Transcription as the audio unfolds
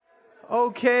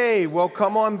Okay, well,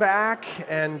 come on back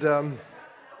and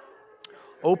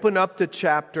open up to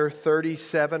chapter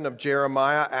 37 of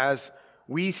Jeremiah as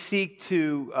we seek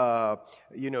to,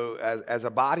 as a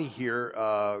body here,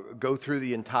 go through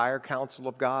the entire counsel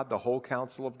of God, the whole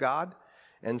counsel of God.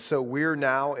 And so we're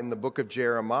now in the book of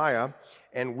Jeremiah,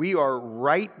 and we are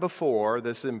right before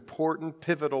this important,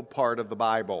 pivotal part of the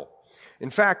Bible. In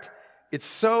fact, it's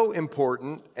so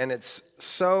important and it's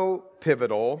so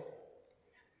pivotal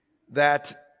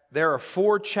that there are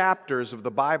 4 chapters of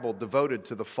the Bible devoted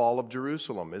to the fall of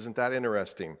Jerusalem. Isn't that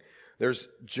interesting? There's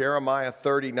Jeremiah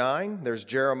 39, there's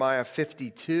Jeremiah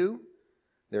 52,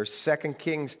 there's 2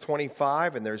 Kings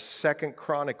 25, and there's 2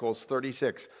 Chronicles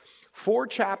 36. 4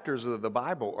 chapters of the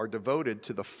Bible are devoted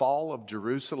to the fall of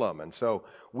Jerusalem, and so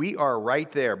we are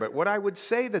right there. But what I would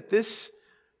say that this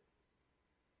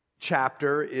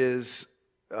chapter is,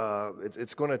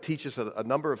 it's going to teach us a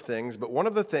number of things, but one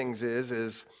of the things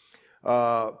is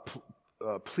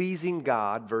pleasing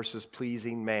God versus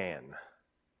pleasing man.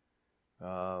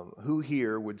 Who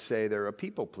here would say they're a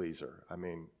people pleaser? I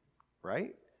mean,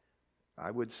 right?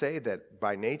 I would say that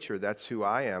by nature that's who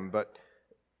I am, but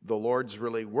the Lord's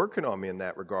really working on me in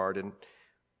that regard. And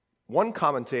one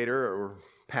commentator or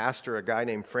pastor, a guy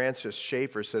named Francis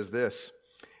Schaeffer, says this: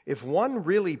 if one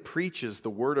really preaches the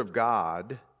Word of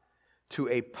God to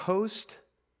a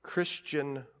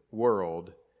post-Christian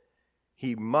world,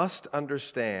 he must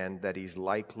understand that he's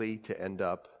likely to end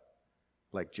up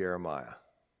like Jeremiah.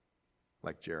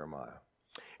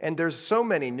 And there's so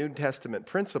many New Testament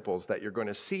principles that you're going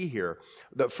to see here.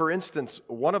 For instance,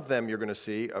 one of them you're going to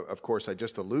see, of course, I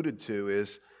just alluded to,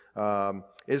 is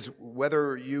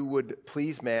whether you would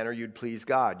please man or you'd please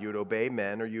God. You would obey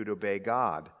men or you'd obey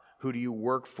God. Who do you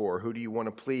work for? Who do you want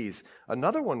to please?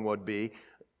 Another one would be,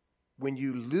 when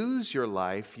you lose your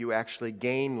life, you actually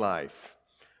gain life.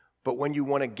 But when you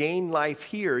want to gain life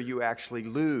here, you actually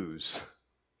lose.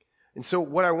 And so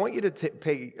what I want you to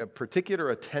pay a particular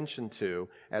attention to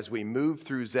as we move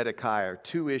through Zedekiah are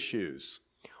 2 issues.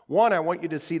 One, I want you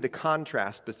to see the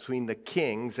contrast between the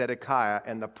king, Zedekiah,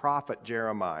 and the prophet,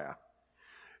 Jeremiah.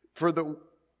 For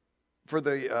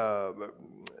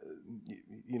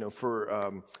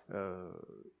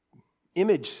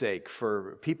image sake,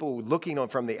 for people looking on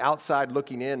from the outside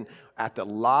looking in at the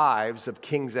lives of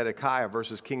King Zedekiah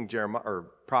versus King Jeremiah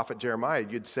or prophet Jeremiah,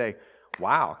 you'd say,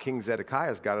 wow, King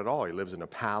Zedekiah's got it all. He lives in a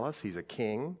palace, he's a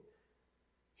king,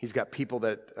 he's got people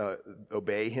that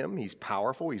obey him, he's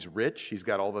powerful, he's rich, he's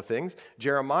got all the things.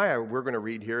 Jeremiah, we're going to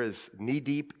read here, is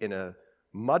knee-deep in a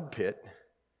mud pit,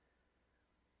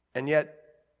 and yet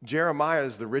Jeremiah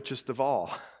is the richest of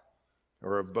all,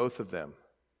 or of both of them.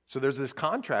 So there's this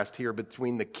contrast here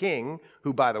between the king,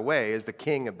 who, by the way, is the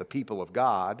king of the people of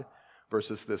God,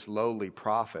 versus this lowly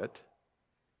prophet.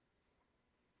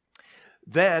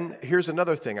 Then, here's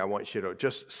another thing I want you to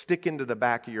just stick into the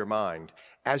back of your mind.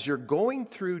 As you're going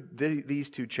through these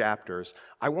 2 chapters,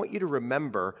 I want you to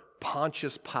remember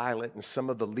Pontius Pilate and some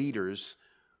of the leaders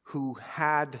who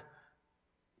had,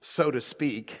 so to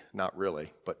speak, not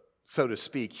really, but so to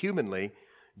speak, humanly,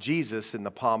 Jesus in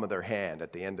the palm of their hand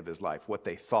at the end of his life, what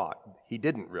they thought. He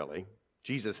didn't really.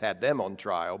 Jesus had them on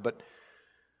trial,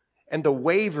 and the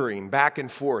wavering back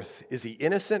and forth. Is he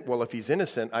innocent? Well, if he's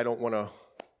innocent, I don't want to,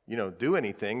 do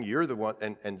anything. You're the one,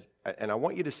 and I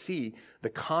want you to see the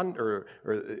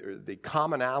the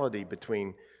commonality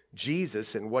between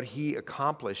Jesus and what he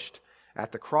accomplished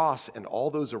at the cross and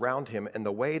all those around him, and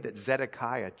the way that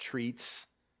Zedekiah treats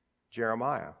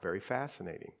Jeremiah. Very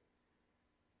fascinating.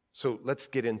 So let's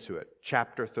get into it.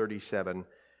 Chapter 37,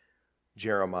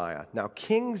 Jeremiah. Now,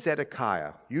 King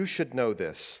Zedekiah, you should know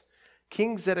this.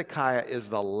 King Zedekiah is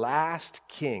the last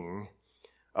king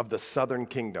of the southern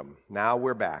kingdom. Now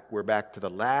we're back. We're back to the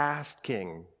last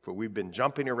king. For we've been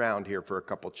jumping around here for a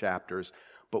couple chapters,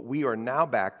 but we are now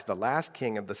back to the last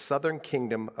king of the southern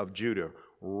kingdom of Judah,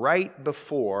 right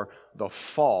before the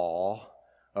fall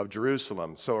of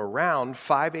Jerusalem. So around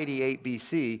 588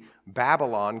 BC,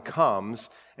 Babylon comes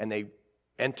and they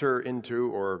enter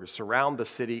into or surround the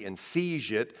city and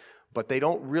siege it, but they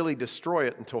don't really destroy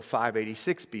it until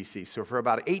 586 BC. So for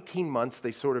about 18 months,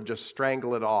 they sort of just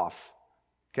strangle it off.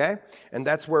 Okay? And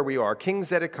that's where we are. King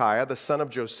Zedekiah, the son of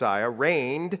Josiah,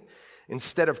 reigned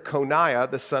instead of Coniah,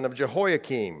 the son of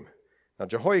Jehoiakim. Now,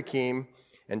 Jehoiakim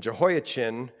and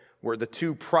Jehoiachin were the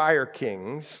 2 prior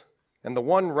kings. And the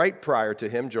one right prior to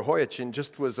him, Jehoiachin,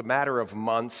 just was a matter of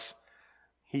months.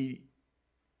 He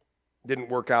didn't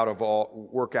work out at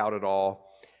all.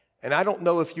 And I don't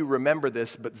know if you remember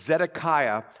this, but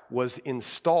Zedekiah was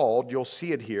installed. You'll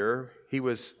see it here. He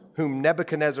was whom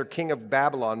Nebuchadnezzar, king of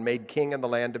Babylon, made king in the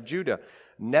land of Judah.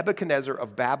 Nebuchadnezzar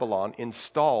of Babylon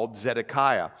installed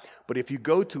Zedekiah. But if you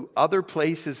go to other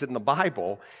places in the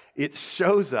Bible, it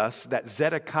shows us that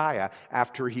Zedekiah,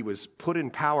 after he was put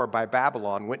in power by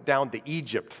Babylon, went down to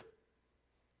Egypt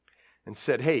and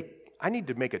said, hey, I need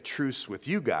to make a truce with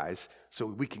you guys so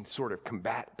we can sort of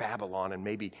combat Babylon and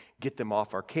maybe get them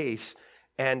off our case.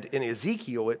 And in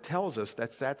Ezekiel, it tells us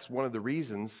that's one of the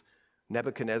reasons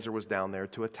Nebuchadnezzar was down there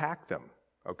to attack them,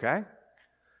 okay?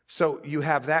 So you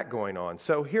have that going on.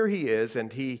 So here he is,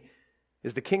 and he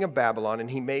is the king of Babylon, and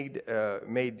he made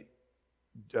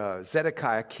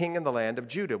Zedekiah king in the land of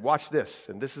Judah. Watch this,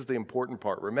 and this is the important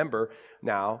part. Remember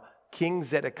now, King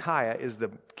Zedekiah is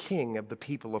the king of the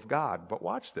people of God. But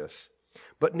watch this.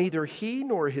 But neither he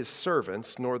nor his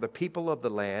servants nor the people of the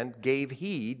land gave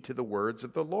heed to the words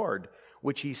of the Lord,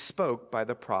 which he spoke by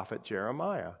the prophet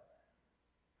Jeremiah.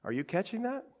 Are you catching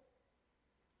that?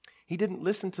 He didn't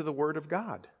listen to the word of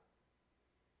God.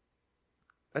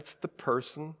 That's the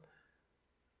person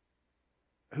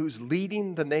who's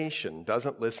leading the nation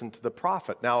doesn't listen to the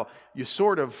prophet. Now, you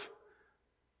sort of,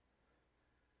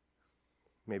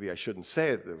 maybe I shouldn't say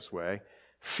it this way,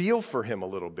 feel for him a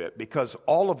little bit, because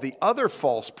all of the other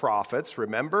false prophets,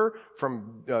 remember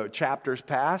from chapters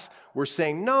past, were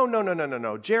saying,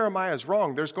 no, Jeremiah's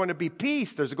wrong. There's going to be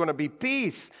peace. There's going to be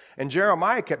peace. And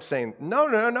Jeremiah kept saying,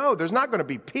 no, there's not going to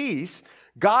be peace.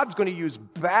 God's going to use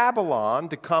Babylon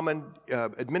to come and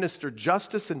administer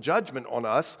justice and judgment on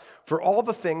us for all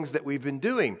the things that we've been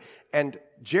doing. And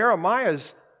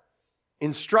Jeremiah's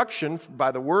instruction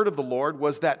by the word of the Lord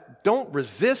was that don't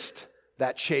resist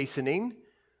that chastening.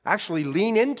 Actually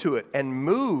lean into it and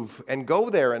move and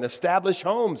go there and establish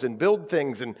homes and build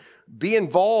things and be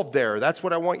involved there. That's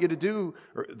what I want you to do,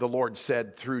 the Lord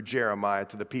said through Jeremiah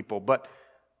to the people. But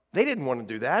they didn't want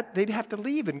to do that. They'd have to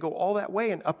leave and go all that way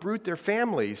and uproot their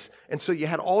families. And so you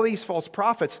had all these false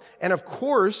prophets. And of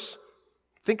course,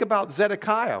 think about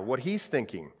Zedekiah, what he's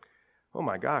thinking. Oh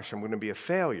my gosh, I'm going to be a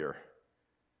failure.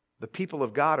 The people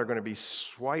of God are going to be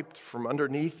swiped from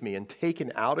underneath me and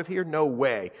taken out of here? No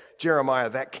way. Jeremiah,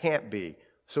 that can't be.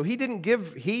 So he didn't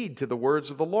give heed to the words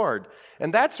of the Lord.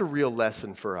 And that's a real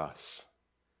lesson for us.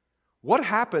 What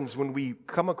happens when we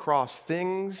come across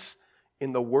things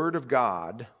in the Word of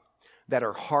God that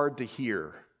are hard to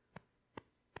hear?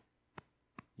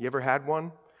 You ever had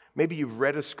one? Maybe you've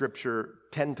read a scripture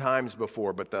 10 times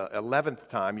before, but the 11th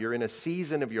time you're in a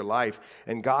season of your life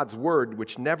and God's word,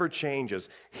 which never changes,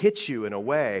 hits you in a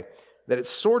way that it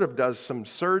sort of does some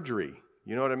surgery.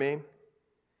 You know what I mean?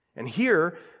 And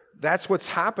here, that's what's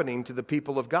happening to the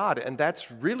people of God, and that's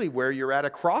really where you're at a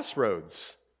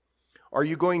crossroads. Are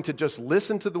you going to just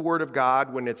listen to the word of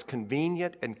God when it's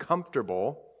convenient and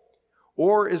comfortable,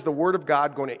 or is the word of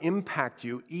God going to impact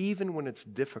you even when it's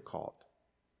difficult?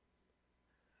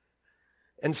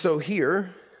 And so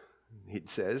here, it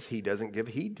says he doesn't give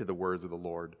heed to the words of the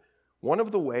Lord. One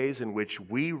of the ways in which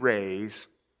we raise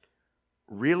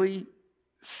really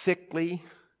sickly,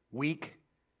 weak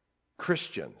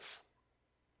Christians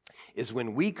is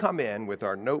when we come in with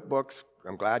our notebooks.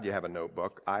 I'm glad you have a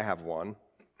notebook. I have one.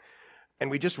 And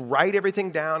we just write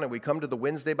everything down, and we come to the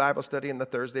Wednesday Bible study and the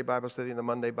Thursday Bible study and the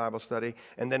Monday Bible study,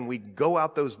 and then we go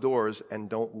out those doors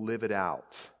and don't live it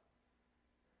out.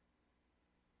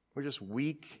 We're just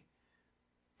weak,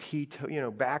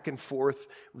 back and forth.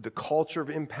 The culture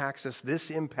impacts us.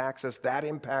 This impacts us. That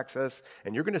impacts us.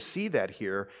 And you're going to see that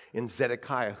here in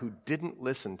Zedekiah, who didn't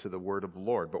listen to the word of the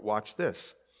Lord. But watch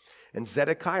this. In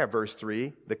Zedekiah, verse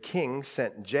 3, the king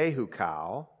sent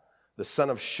Jehukal, the son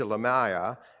of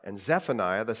Shelemiah, and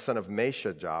Zephaniah, the son of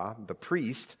Meshajah, the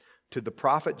priest, to the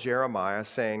prophet Jeremiah,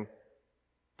 saying,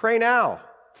 "Pray now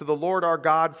to the Lord our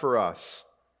God for us."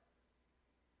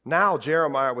 Now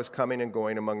Jeremiah was coming and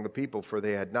going among the people, for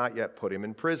they had not yet put him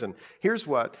in prison. Here's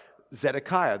what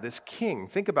Zedekiah, this king,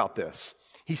 think about this.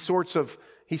 He sort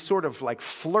of like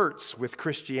flirts with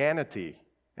Christianity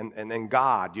and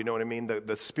God, you know what I mean?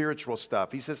 The spiritual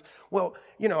stuff. He says, well,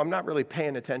 I'm not really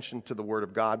paying attention to the word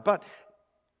of God, but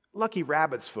lucky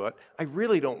rabbit's foot, I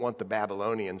really don't want the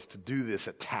Babylonians to do this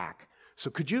attack. So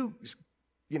could you,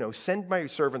 send my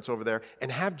servants over there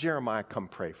and have Jeremiah come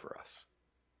pray for us?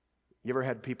 You ever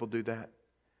had people do that?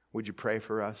 Would you pray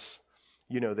for us?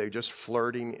 They're just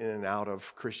flirting in and out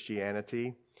of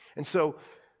Christianity. And so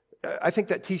I think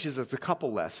that teaches us a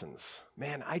couple lessons.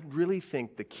 Man, I really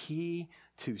think the key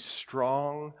to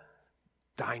strong,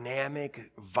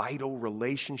 dynamic, vital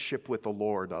relationship with the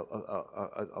Lord,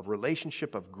 a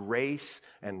relationship of grace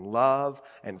and love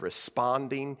and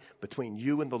responding between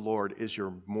you and the Lord, is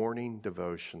your morning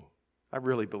devotion. I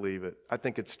really believe it. I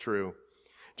think it's true.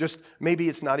 Just maybe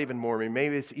it's not even morning,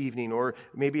 maybe it's evening, or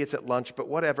maybe it's at lunch, but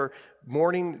whatever.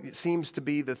 Morning seems to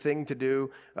be the thing to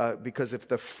do because if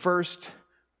the first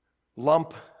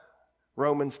lump,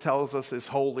 Romans tells us, is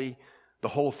holy, the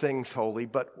whole thing's holy,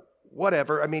 but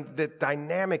whatever. I mean, the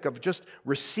dynamic of just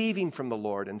receiving from the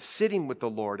Lord and sitting with the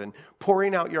Lord and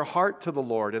pouring out your heart to the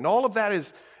Lord, and all of that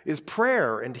is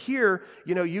prayer. And here,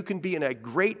 you can be in a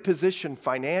great position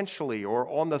financially or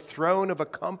on the throne of a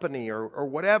company or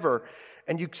whatever,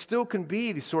 and you still can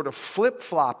be sort of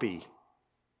flip-floppy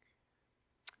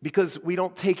because we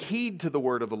don't take heed to the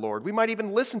word of the Lord. We might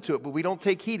even listen to it, but we don't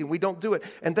take heed and we don't do it.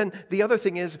 And then the other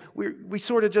thing is we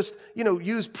sort of just,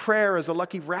 use prayer as a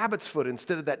lucky rabbit's foot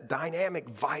instead of that dynamic,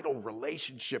 vital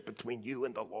relationship between you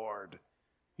and the Lord.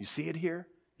 You see it here?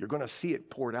 You're going to see it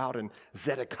poured out in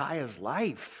Zedekiah's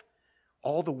life.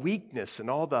 All the weakness and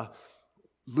all the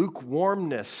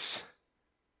lukewarmness.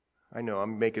 I know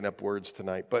I'm making up words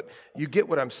tonight, but you get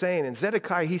what I'm saying. And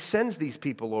Zedekiah, he sends these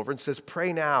people over and says,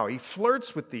 pray now. He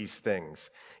flirts with these things.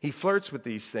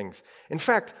 In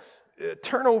fact,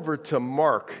 turn over to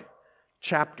Mark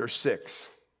chapter 6.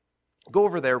 Go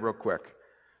over there real quick.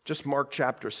 Just Mark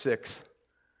chapter 6,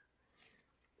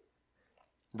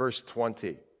 verse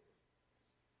 20.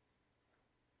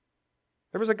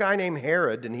 There was a guy named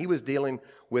Herod, and he was dealing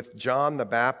with John the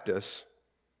Baptist.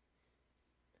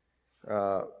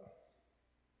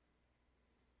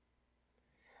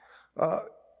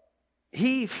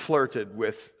 He flirted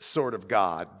with sort of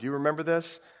God. Do you remember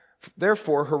this?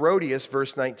 Therefore, Herodias,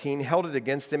 verse 19, held it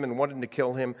against him and wanted to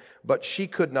kill him, but she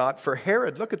could not, for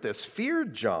Herod, look at this,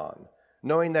 feared John,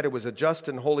 knowing that it was a just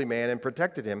and holy man, and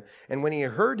protected him. And when he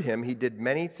heard him, he did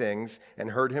many things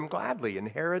and heard him gladly. And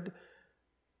Herod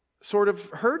sort of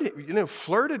heard it,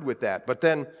 flirted with that. But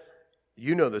then,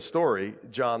 the story,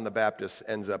 John the Baptist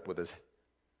ends up with his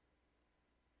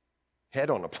head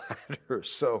on a platter.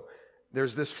 So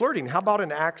there's this flirting. How about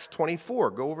in Acts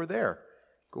 24? Go over there.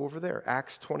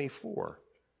 Acts 24.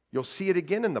 You'll see it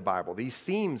again in the Bible. These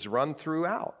themes run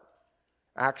throughout.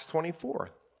 Acts 24.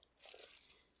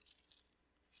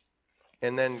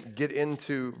 And then get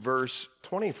into verse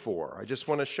 24. I just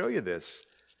want to show you this.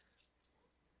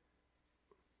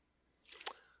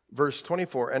 Verse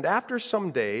 24, and after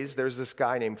some days, there's this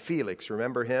guy named Felix.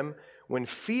 Remember him? When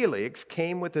Felix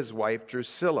came with his wife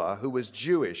Drusilla, who was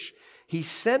Jewish, he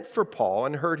sent for Paul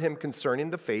and heard him concerning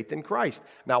the faith in Christ.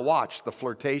 Now watch the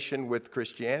flirtation with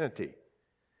Christianity.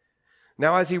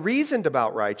 Now as he reasoned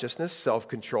about righteousness,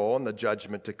 self-control, and the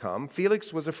judgment to come,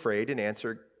 Felix was afraid and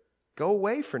answered, go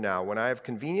away for now. When I have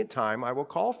convenient time, I will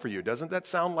call for you. Doesn't that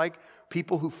sound like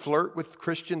people who flirt with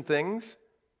Christian things?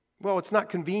 Well, it's not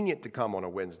convenient to come on a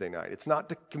Wednesday night. It's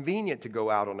not convenient to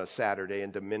go out on a Saturday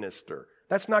and to minister.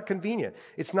 That's not convenient.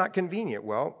 It's not convenient.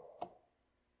 Well,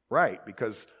 right,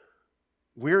 because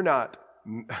we're not,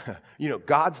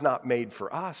 God's not made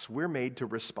for us. We're made to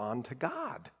respond to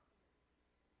God.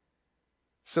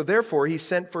 So therefore, he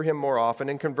sent for him more often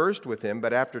and conversed with him.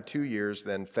 But after 2 years,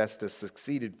 then Festus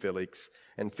succeeded Felix.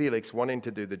 And Felix, wanting to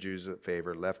do the Jews a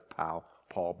favor, left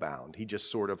Paul bound. He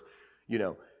just sort of,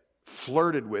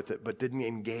 flirted with it, but didn't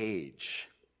engage.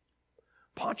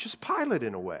 Pontius Pilate,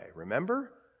 in a way,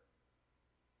 remember?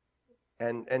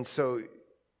 And so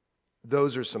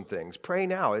those are some things. Pray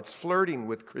now. It's flirting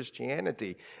with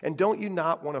Christianity. And don't you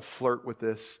not want to flirt with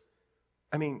this?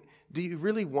 I mean, do you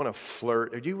really want to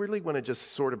flirt? Or do you really want to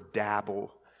just sort of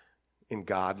dabble in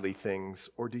godly things?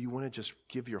 Or do you want to just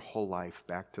give your whole life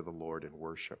back to the Lord in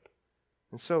worship?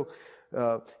 And so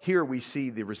here we see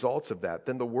the results of that.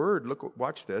 Then the word,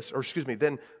 watch this,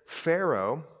 then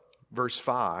Pharaoh, verse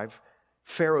 5,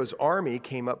 Pharaoh's army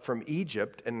came up from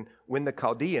Egypt, and when the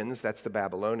Chaldeans, that's the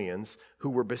Babylonians, who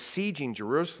were besieging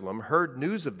Jerusalem, heard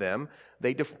news of them,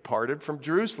 they departed from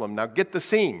Jerusalem. Now get the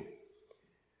scene.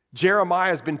 Jeremiah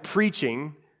has been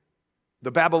preaching.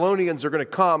 The Babylonians are going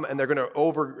to come and they're going to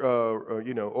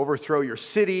overthrow your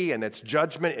city, and it's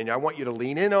judgment, and I want you to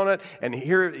lean in on it. And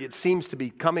here it seems to be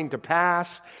coming to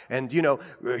pass. And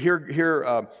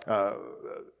here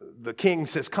the king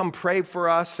says, "Come pray for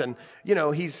us," and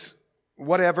he's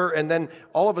whatever. And then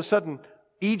all of a sudden,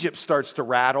 Egypt starts to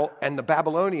rattle, and the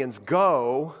Babylonians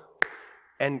go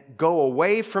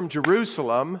away from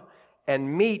Jerusalem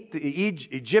and meet the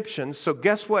Egyptians. So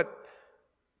guess what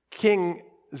King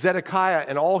Zedekiah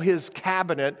and all his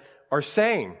cabinet are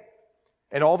saying?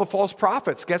 And all the false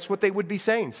prophets, guess what they would be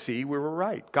saying? See, we were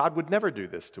right. God would never do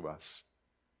this to us.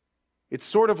 It's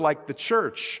sort of like the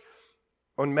church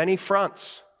on many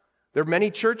fronts. There are many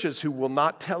churches who will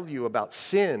not tell you about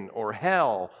sin or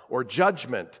hell or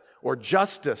judgment or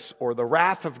justice or the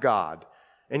wrath of God.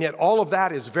 And yet all of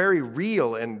that is very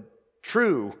real and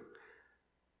true.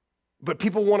 But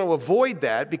people want to avoid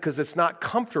that because it's not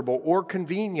comfortable or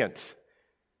convenient.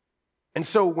 And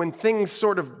so when things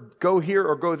sort of go here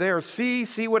or go there,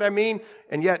 see what I mean?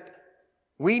 And yet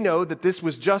we know that this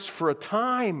was just for a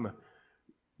time.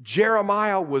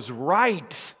 Jeremiah was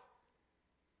right.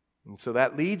 And so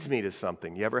that leads me to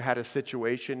something. You ever had a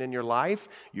situation in your life,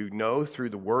 you know through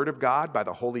the Word of God, by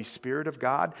the Holy Spirit of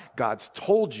God, God's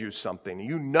told you something.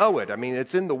 You know it. I mean,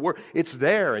 it's in the Word. It's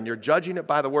there, and you're judging it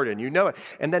by the Word, and you know it.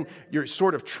 And then you're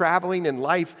sort of traveling in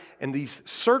life, and these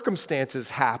circumstances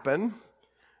happen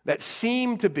that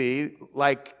seem to be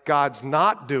like God's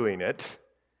not doing it.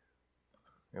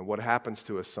 And what happens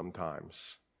to us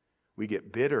sometimes? We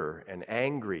get bitter and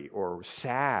angry or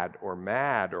sad or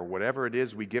mad or whatever it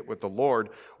is we get with the Lord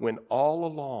when all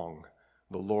along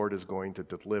the Lord is going to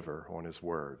deliver on His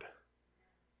word.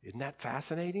 Isn't that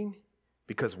fascinating?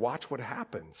 Because watch what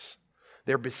happens.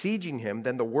 They're besieging him.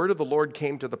 Then the word of the Lord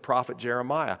came to the prophet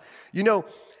Jeremiah. You know,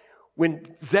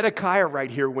 when Zedekiah right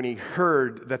here, when he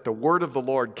heard that the word of the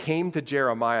Lord came to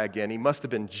Jeremiah again, he must have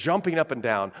been jumping up and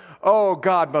down. Oh,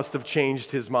 God must have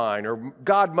changed his mind, or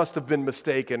God must have been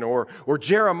mistaken, or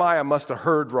Jeremiah must have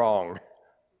heard wrong.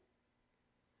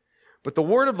 But the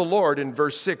word of the Lord in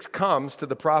verse 6 comes to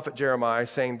the prophet Jeremiah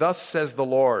saying, "Thus says the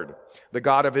Lord, the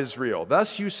God of Israel,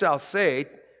 thus you shall say,"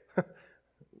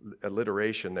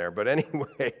 alliteration there, but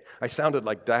anyway, I sounded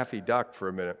like Daffy Duck for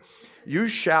a minute. "You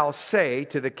shall say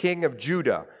to the king of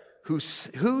Judah, who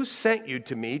sent you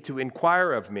to me to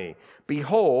inquire of me,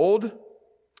 behold,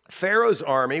 Pharaoh's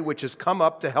army, which has come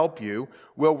up to help you,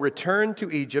 will return to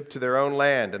Egypt to their own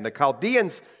land, and the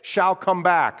Chaldeans shall come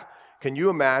back." Can you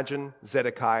imagine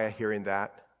Zedekiah hearing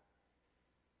that?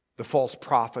 The false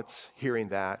prophets hearing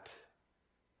that?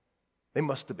 They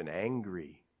must have been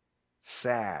angry.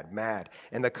 Sad, mad.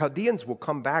 "And the Chaldeans will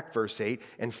come back," verse 8,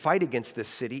 "and fight against this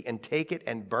city and take it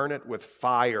and burn it with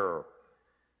fire."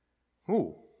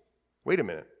 Ooh, wait a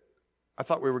minute. I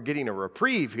thought we were getting a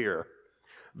reprieve here.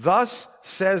 "Thus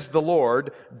says the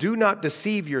Lord, do not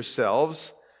deceive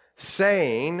yourselves,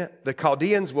 saying, the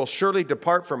Chaldeans will surely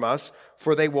depart from us,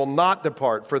 for they will not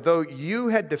depart. For though you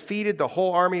had defeated the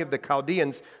whole army of the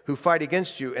Chaldeans who fight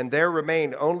against you, and there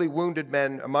remained only wounded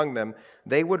men among them,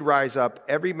 they would rise up,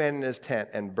 every man in his tent,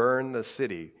 and burn the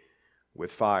city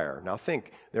with fire." Now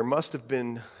think, there must have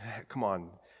been, come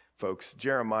on, folks,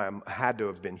 Jeremiah had to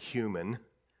have been human.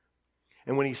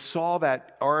 And when he saw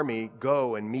that army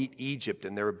go and meet Egypt,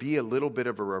 and there would be a little bit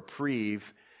of a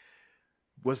reprieve,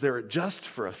 was there just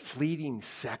for a fleeting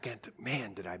second,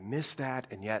 man, did I miss that?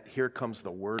 And yet here comes the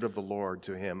word of the Lord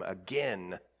to him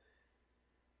again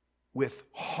with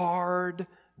hard,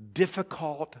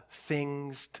 difficult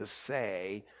things to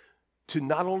say to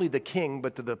not only the king,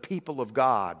 but to the people of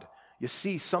God. You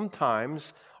see,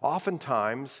 oftentimes,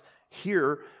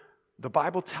 here, the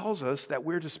Bible tells us that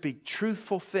we're to speak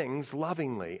truthful things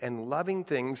lovingly and loving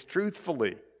things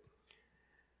truthfully.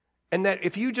 And that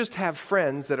if you just have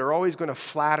friends that are always going to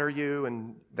flatter you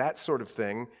and that sort of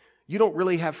thing, you don't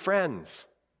really have friends.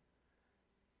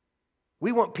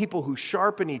 We want people who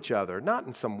sharpen each other, not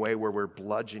in some way where we're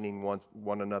bludgeoning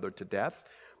one another to death,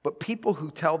 but people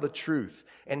who tell the truth.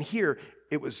 And here,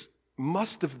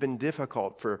 must have been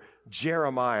difficult for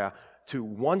Jeremiah to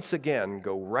once again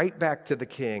go right back to the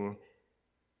king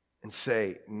and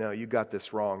say, "No, you got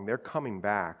this wrong. They're coming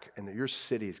back, and your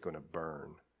city's going to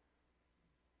burn."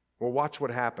 Well, watch what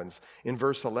happens in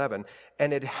verse 11.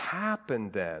 "And it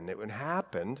happened then," it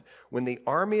happened when the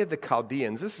army of the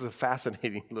Chaldeans, this is a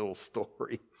fascinating little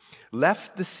story,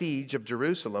 "left the siege of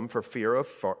Jerusalem for fear of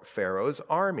Pharaoh's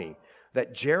army,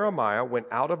 that Jeremiah went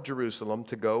out of Jerusalem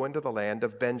to go into the land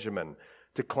of Benjamin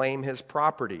to claim his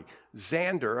property."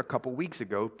 Xander, a couple weeks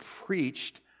ago,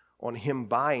 preached on him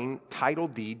buying title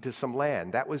deed to some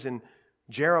land. That was in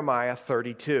Jeremiah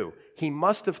 32. He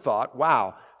must have thought,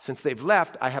 wow, since they've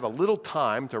left, I have a little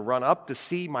time to run up to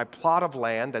see my plot of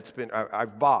land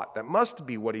I've bought. That must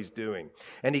be what he's doing.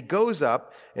 And he goes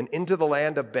up and into the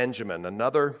land of Benjamin,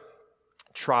 another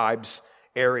tribe's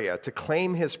area, to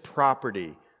claim his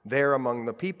property there among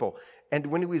the people. And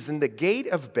when he was in the gate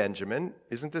of Benjamin,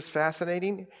 isn't this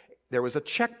fascinating? There was a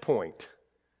checkpoint.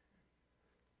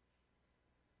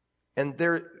 And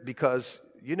because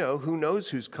who knows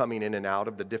who's coming in and out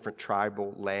of the different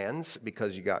tribal lands,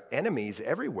 because you got enemies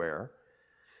everywhere.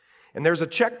 And there's a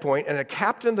checkpoint, and a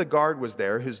captain of the guard was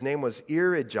there, whose name was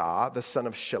Irijah, the son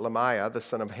of Shelemiah, the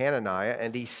son of Hananiah,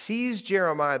 and he sees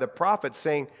Jeremiah the prophet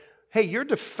saying, "Hey, you're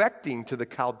defecting to the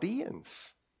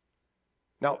Chaldeans."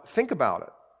 Now, think about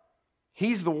it.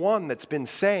 He's the one that's been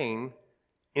saying,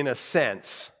 in a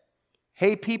sense,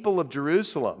 "Hey, people of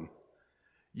Jerusalem,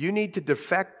 You need to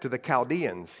defect to the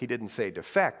Chaldeans. He didn't say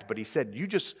defect, but he said, you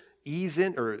just ease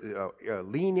in or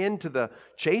lean into the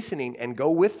chastening and go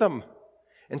with them.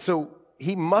 And so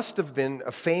he must have been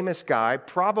a famous guy.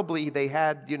 Probably they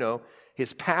had,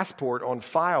 his passport on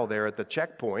file there at the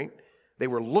checkpoint. They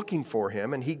were looking for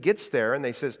him, and he gets there, and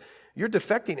they says, you're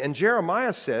defecting. And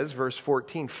Jeremiah says, verse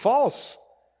 14, false.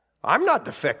 I'm not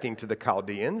defecting to the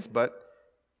Chaldeans, but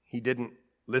he didn't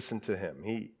listen to him.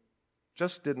 He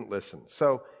just didn't listen.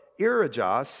 So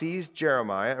Irijah seized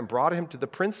Jeremiah and brought him to the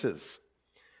princes,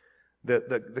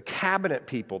 the cabinet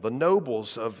people, the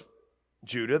nobles of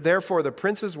Judah. Therefore, the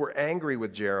princes were angry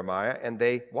with Jeremiah, and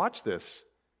they, watch this,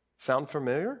 sound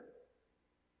familiar?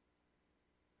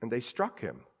 And they struck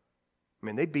him.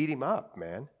 They beat him up,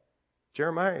 man.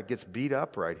 Jeremiah gets beat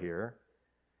up right here.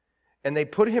 And they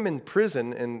put him in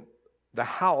prison in the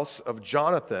house of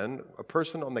Jonathan, a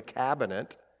person on the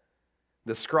cabinet,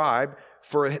 the scribe,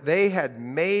 for they had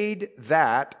made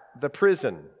that the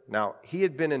prison. Now, he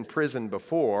had been in prison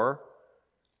before.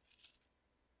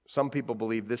 Some people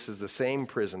believe this is the same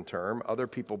prison term. Other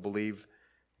people believe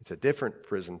it's a different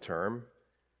prison term.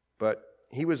 But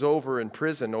he was over in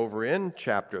prison over in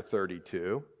chapter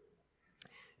 32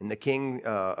 in the king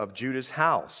of Judah's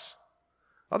house.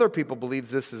 Other people believe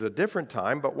this is a different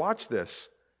time, but watch this.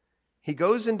 He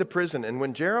goes into prison, and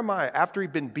when Jeremiah, after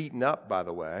he'd been beaten up, by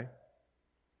the way,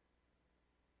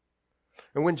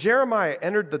 and when Jeremiah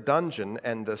entered the dungeon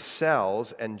and the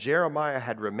cells, and Jeremiah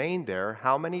had remained there,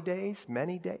 how many days?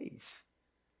 Many days.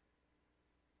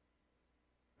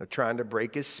 They're trying to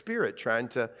break his spirit, trying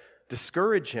to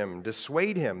discourage him,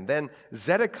 dissuade him. Then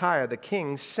Zedekiah the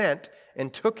king sent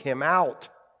and took him out.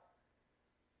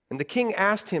 And the king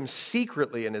asked him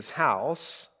secretly in his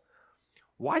house,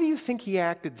 why do you think he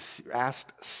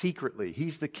asked secretly?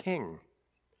 He's the king.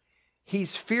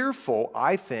 He's fearful,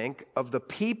 I think, of the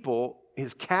people,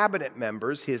 his cabinet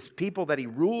members, his people that he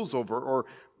rules over, or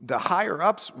the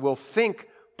higher-ups will think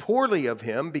poorly of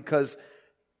him because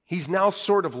he's now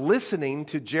sort of listening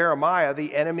to Jeremiah,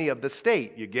 the enemy of the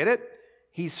state. You get it?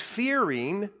 He's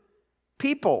fearing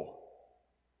people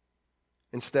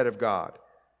instead of God.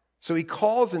 So he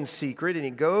calls in secret, and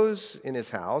he goes in his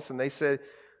house, and he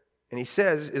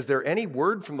says, is there any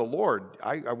word from the Lord?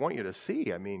 I want you to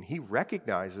see. He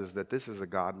recognizes that this is a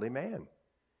godly man.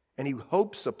 And he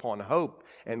hopes upon hope,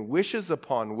 and wishes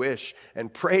upon wish,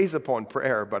 and prays upon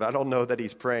prayer, but I don't know that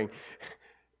he's praying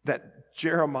that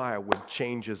Jeremiah would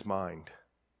change his mind,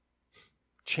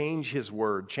 change his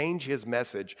word, change his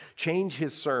message, change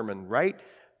his sermon, right?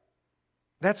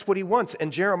 That's what he wants.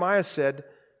 And Jeremiah said,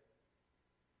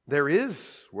 there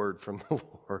is word from the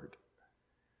Lord.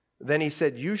 Then he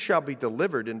said, you shall be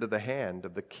delivered into the hand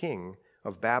of the king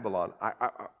of Babylon.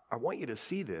 I want you to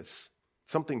see this.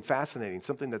 Something fascinating,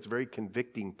 something that's very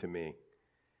convicting to me.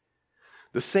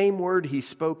 The same word he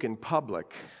spoke in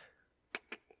public,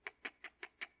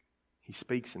 he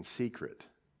speaks in secret.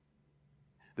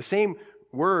 The same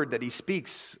word that he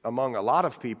speaks among a lot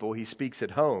of people, he speaks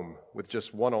at home with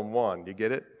just one-on-one. Do you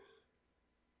get it?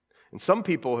 And some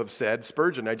people have said,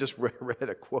 Spurgeon, I just read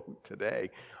a quote today.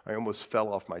 I almost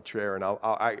fell off my chair, and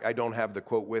I don't have the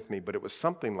quote with me, but it was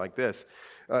something like this.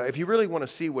 If you really want to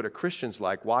see what a Christian's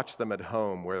like, watch them at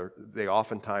home, where they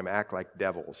oftentimes act like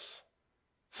devils.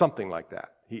 Something like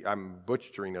that. I'm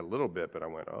butchering it a little bit, but I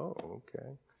went, oh,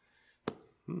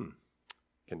 okay.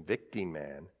 Convicting,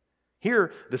 man.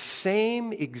 Here, the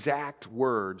same exact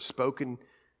word spoken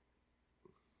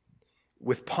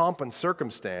with pomp and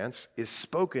circumstance is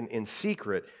spoken in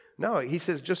secret. No, he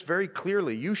says just very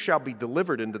clearly, you shall be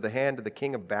delivered into the hand of the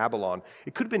king of Babylon.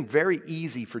 It could have been very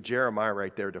easy for Jeremiah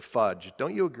right there to fudge.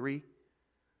 Don't you agree?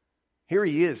 Here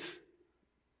he is,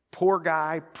 poor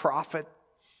guy, prophet,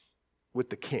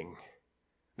 with the king.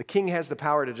 The king has the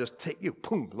power to just take you,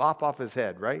 boom, lop off his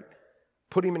head, right?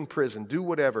 Put him in prison, do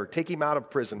whatever, take him out of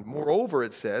prison. Moreover,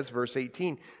 it says, verse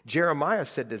 18, Jeremiah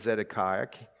said to Zedekiah,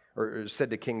 or said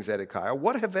to King Zedekiah,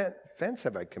 what offense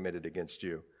have I committed against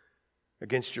you,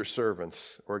 against your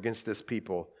servants, or against this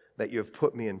people, that you have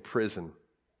put me in prison?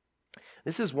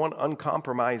 This is one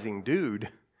uncompromising dude.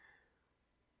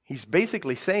 He's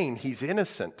basically saying he's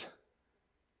innocent.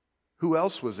 Who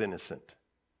else was innocent?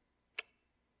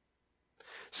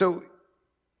 So,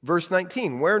 verse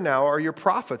 19, where now are your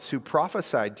prophets who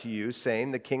prophesied to you,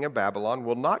 saying the king of Babylon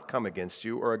will not come against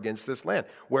you or against this land?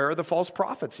 Where are the false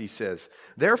prophets, he says.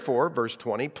 Therefore, verse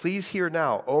 20, please hear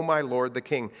now, O my lord the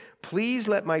king, please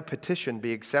let my petition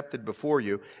be accepted before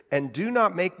you, and do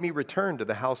not make me return to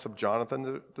the house of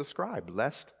Jonathan the scribe,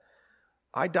 lest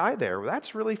I die there.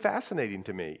 That's really fascinating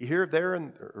to me. There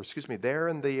in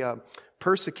the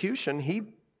persecution, he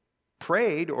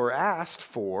prayed or asked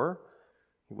for.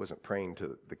 He wasn't praying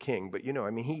to the king, but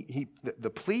the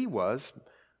plea was,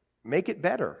 make it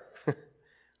better.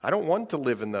 I don't want to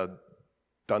live in the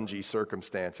dungy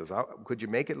circumstances. Could you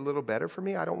make it a little better for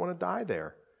me? I don't want to die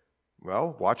there.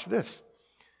 Well, watch this.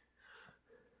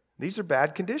 These are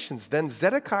bad conditions. Then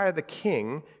Zedekiah the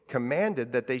king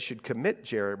commanded that they should commit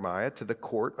Jeremiah to the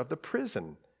court of the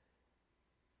prison.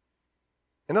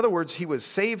 In other words, he was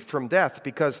saved from death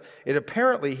because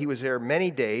apparently he was there many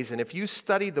days. And if you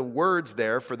study the words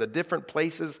there for the different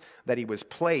places that he was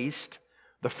placed,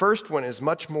 the first one is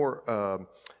much more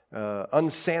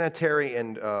unsanitary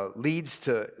and leads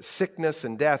to sickness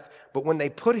and death. But when they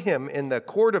put him in the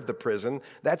court of the prison,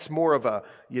 that's more of a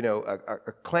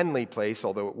cleanly place,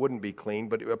 although it wouldn't be clean,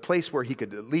 but a place where he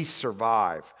could at least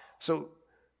survive. So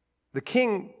the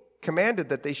king commanded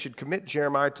that they should commit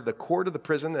Jeremiah to the court of the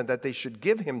prison and that they should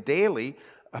give him daily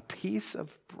a piece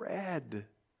of bread.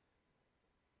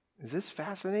 Is this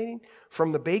fascinating?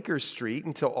 From the baker's street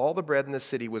until all the bread in the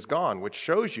city was gone, which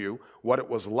shows you what it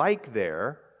was like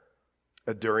there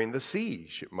during the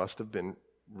siege. It must have been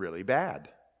really bad.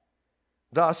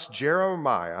 Thus,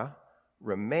 Jeremiah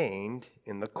remained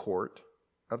in the court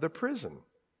of the prison.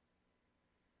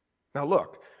 Now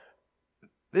look,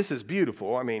 this is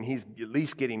beautiful. I mean, he's at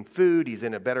least getting food. He's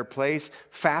in a better place.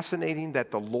 Fascinating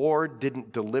that the Lord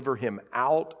didn't deliver him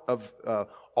out of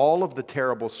all of the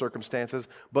terrible circumstances,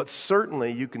 but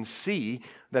certainly you can see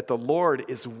that the Lord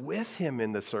is with him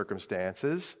in the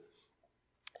circumstances.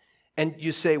 And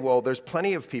you say, well, there's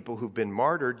plenty of people who've been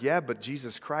martyred. Yeah, but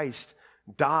Jesus Christ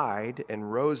died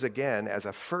and rose again as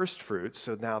a first fruit,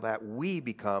 so now that we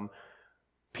become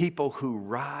people who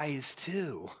rise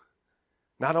too.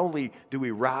 Not only do we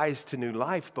rise to new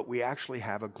life, but we actually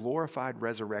have a glorified,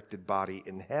 resurrected body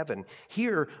in heaven.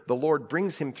 Here, the Lord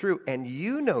brings him through, and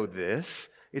you know this.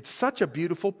 It's such a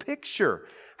beautiful picture.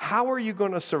 How are you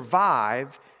going to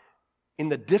survive in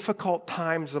the difficult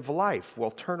times of life?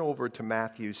 Well, turn over to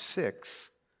Matthew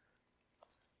 6,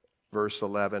 verse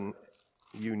 11.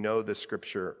 You know the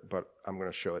scripture, but I'm going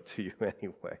to show it to you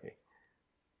anyway.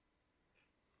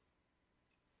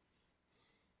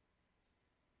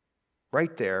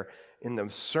 Right there in the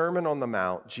Sermon on the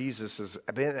Mount, Jesus has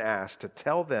been asked to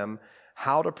tell them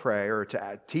how to pray or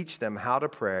to teach them how to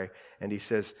pray. And he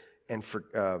says,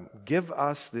 give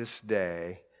us this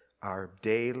day our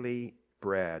daily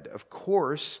bread. Of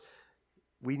course,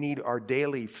 we need our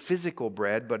daily physical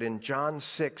bread, but in John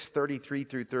 6, 33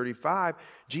 through 35,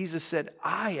 Jesus said,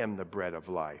 I am the bread of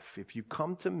life. If you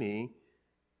come to me,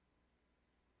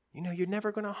 you're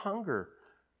never going to hunger.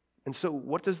 And so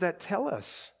what does that tell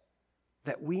us?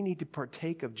 That we need to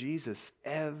partake of Jesus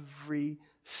every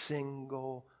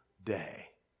single day.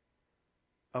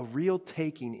 A real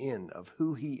taking in of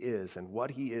who he is and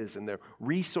what he is and the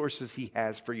resources he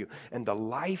has for you and the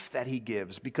life that he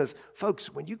gives. Because,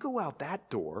 folks, when you go out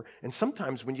that door, and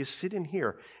sometimes when you sit in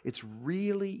here, it's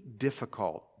really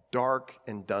difficult, dark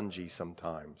and dungy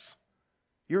sometimes.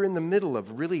 You're in the middle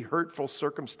of really hurtful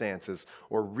circumstances,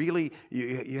 or really,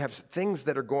 you have things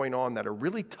that are going on that are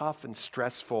really tough and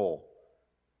stressful.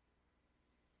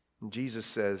 Jesus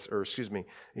says,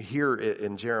 here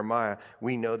in Jeremiah,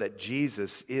 we know that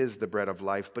Jesus is the bread of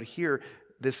life. But here,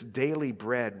 this daily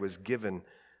bread was given,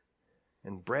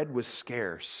 and bread was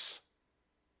scarce.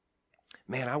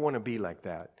 Man, I want to be like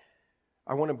that.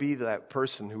 I want to be that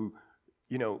person who,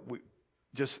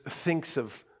 just thinks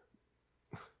of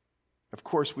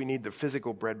course we need the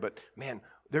physical bread, but man,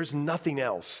 there's nothing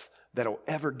else that'll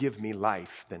ever give me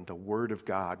life than the Word of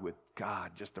God, with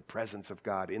God, just the presence of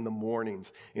God in the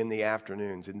mornings, in the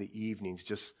afternoons, in the evenings,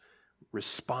 just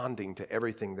responding to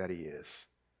everything that he is.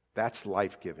 That's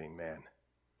life-giving, man.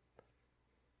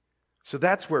 So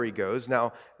that's where he goes.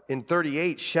 Now, in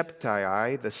 38,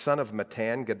 Sheptai, the son of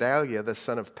Matan, Gedaliah, the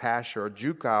son of Pashur,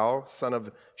 Jukal, son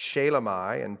of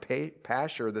Shalemi, and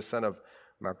Pashur, the son of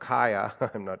Malchiah,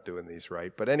 I'm not doing these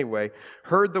right, but anyway,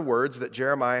 heard the words that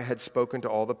Jeremiah had spoken to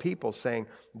all the people, saying,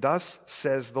 thus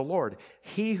says the Lord,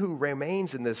 he who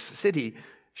remains in this city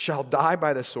shall die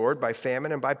by the sword, by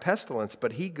famine, and by pestilence,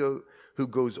 but who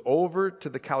goes over to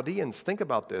the Chaldeans. Think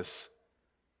about this.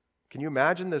 Can you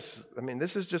imagine this? I mean,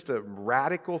 this is just a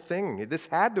radical thing. This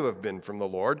had to have been from the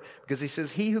Lord, because he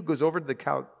says, he who goes over to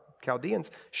the Chaldeans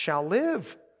shall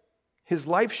live. His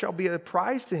life shall be a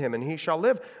prize to him, and he shall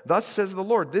live. Thus says the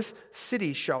Lord, this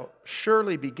city shall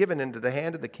surely be given into the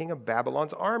hand of the king of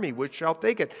Babylon's army, which shall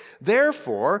take it.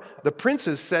 Therefore, the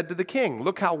princes said to the king,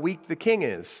 look how weak the king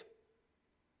is.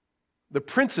 The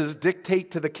princes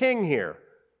dictate to the king here.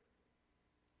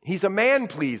 He's a man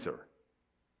pleaser.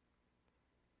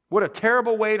 What a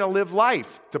terrible way to live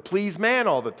life, to please man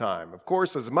all the time. Of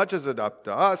course, as much as it's up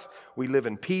to us, we live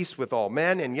in peace with all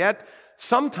men, and yet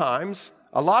sometimes,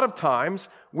 a lot of times,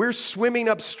 we're swimming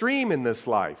upstream in this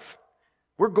life.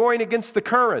 We're going against the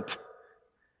current.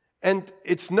 And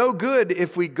it's no good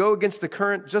if we go against the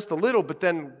current just a little, but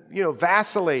then,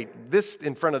 vacillate this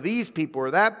in front of these people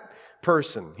or that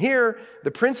person. Here,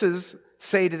 the princes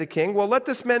say to the king, well, let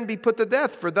this man be put to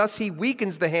death, for thus he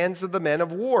weakens the hands of the men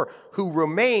of war who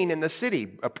remain in the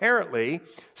city. Apparently,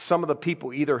 some of the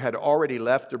people either had already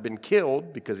left or been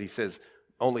killed, because he says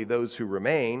only those who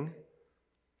remain,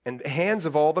 and hands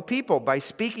of all the people by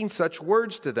speaking such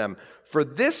words to them. For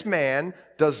this man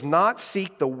does not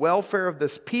seek the welfare of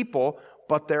this people,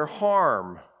 but their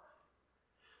harm.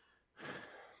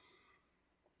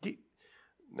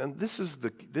 And this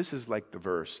is like the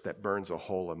verse that burns a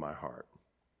hole in my heart.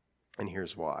 And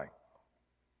here's why.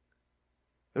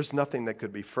 There's nothing that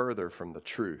could be further from the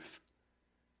truth.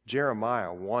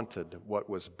 Jeremiah wanted what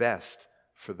was best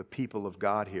for the people of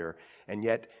God here, and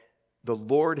yet the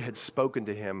Lord had spoken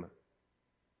to him,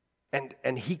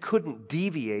 and he couldn't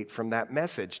deviate from that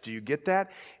message. Do you get that?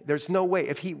 There's no way.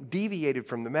 If he deviated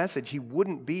from the message, he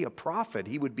wouldn't be a prophet.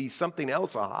 He would be something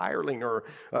else, a hireling, or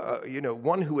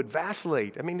one who would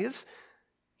vacillate. I mean,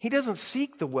 he doesn't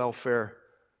seek the welfare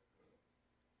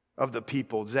of the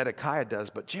people. Zedekiah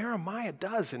does, but Jeremiah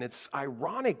does, and it's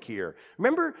ironic here.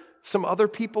 Remember some other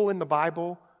people in the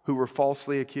Bible who were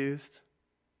falsely accused?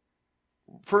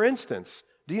 For instance,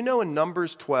 do you know in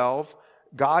Numbers 12,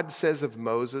 God says of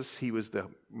Moses he was the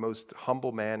most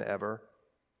humble man ever?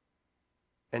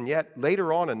 And yet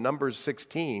later on in Numbers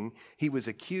 16, he was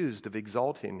accused of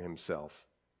exalting himself.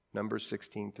 Numbers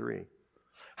 16:3.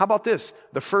 How about this?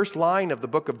 The first line of the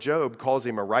book of Job calls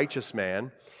him a righteous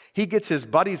man. He gets his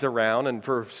buddies around, and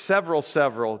for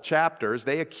several chapters,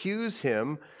 they accuse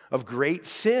him of great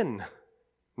sin.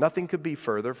 Nothing could be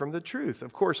further from the truth.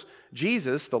 Of course,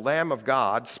 Jesus, the Lamb of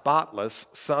God, spotless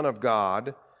Son of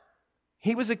God,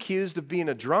 he was accused of being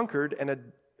a drunkard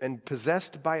and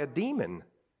possessed by a demon.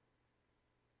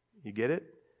 You get it?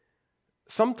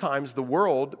 Sometimes the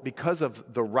world, because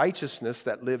of the righteousness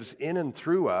that lives in and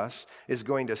through us, is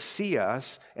going to see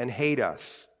us and hate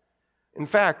us. In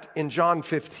fact, in John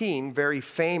 15, very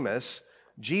famous,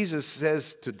 Jesus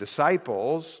says to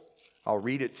disciples, I'll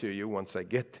read it to you once I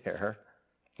get there,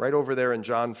 right over there in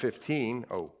John 15.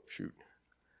 Oh, shoot.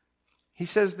 He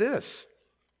says this.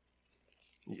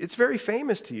 It's very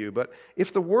famous to you, but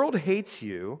if the world hates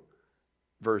you,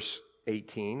 verse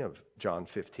 18 of John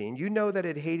 15, you know that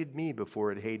it hated me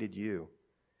before it hated you.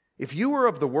 If you were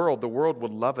of the world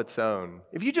would love its own.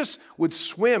 If you just would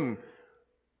swim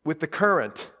with the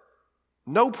current,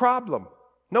 no problem.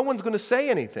 No one's going to say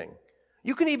anything.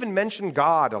 You can even mention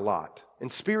God a lot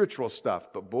and spiritual stuff,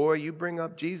 but boy, you bring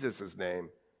up Jesus' name.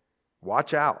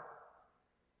 Watch out.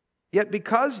 Yet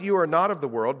because you are not of the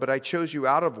world, but I chose you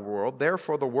out of the world,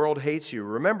 therefore the world hates you.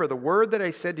 Remember the word that I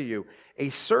said to you, a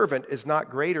servant is not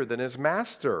greater than his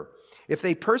master. If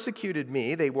they persecuted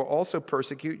me, they will also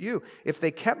persecute you. If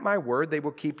they kept my word, they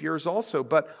will keep yours also.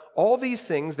 But all these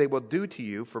things they will do to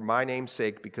you for my name's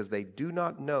sake, because they do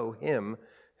not know him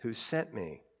who sent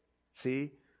me.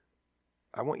 See,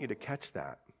 I want you to catch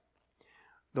that.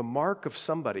 The mark of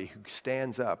somebody who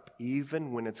stands up,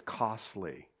 even when it's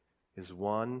costly, is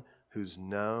one who's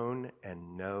known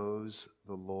and knows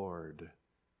the Lord.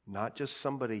 Not just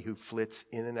somebody who flits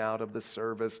in and out of the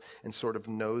service and sort of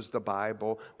knows the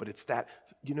Bible, but it's that,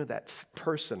 that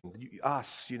person,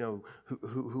 us,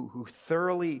 who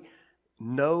thoroughly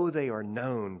know they are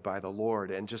known by the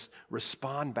Lord and just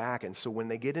respond back. And so when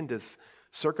they get into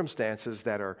circumstances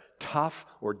that are tough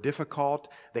or difficult,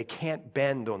 they can't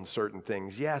bend on certain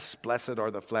things. Yes, blessed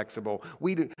are the flexible.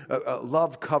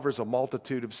 Love covers a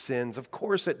multitude of sins. Of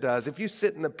course it does. If you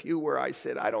sit in the pew where I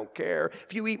sit, I don't care.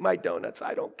 If you eat my donuts,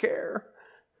 I don't care.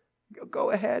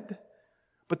 Go ahead.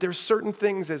 But there's certain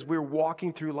things as we're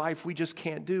walking through life we just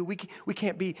can't do. We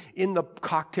can't be in the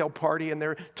cocktail party and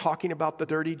they're talking about the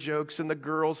dirty jokes and the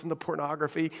girls and the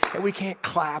pornography, and we can't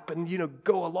clap and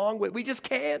go along with it. We just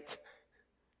can't.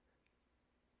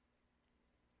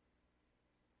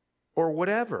 Or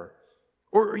whatever.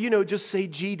 Or, just say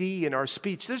GD in our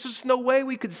speech. There's just no way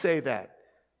we could say that.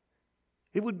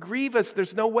 It would grieve us.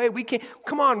 There's no way. We can't.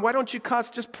 Come on, why don't you cuss?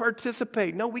 Just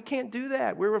participate. No, we can't do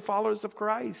that. We're followers of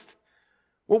Christ.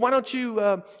 Well, why don't you,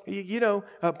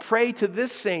 pray to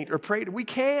this saint or pray to... We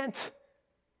can't.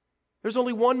 There's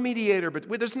only one mediator,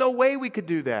 but there's no way we could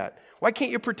do that. Why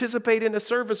can't you participate in a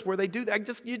service where they do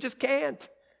that? You just can't.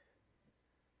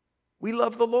 We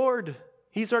love the Lord.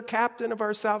 He's our captain of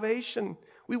our salvation.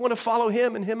 We want to follow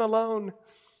him and him alone.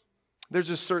 There's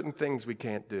just certain things we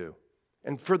can't do.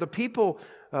 And for the people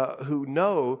who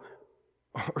know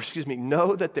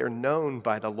that they're known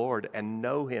by the Lord and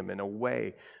know him in a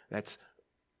way that's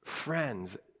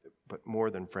friends, but more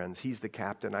than friends. He's the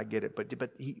captain, I get it,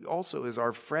 but he also is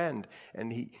our friend,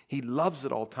 and he loves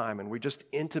it all time, and we're just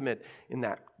intimate in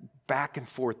that back and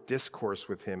forth discourse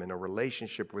with him, in a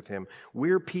relationship with him.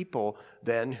 We're people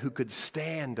then who could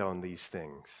stand on these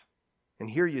things. And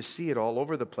here you see it all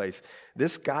over the place.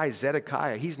 This guy,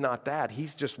 Zedekiah, he's not that.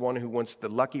 He's just one who wants the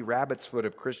lucky rabbit's foot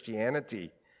of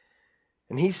Christianity.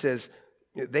 And he says,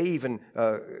 they even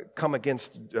come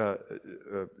against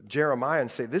Jeremiah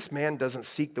and say, this man doesn't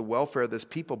seek the welfare of this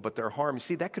people, but their harm. You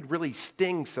see, that could really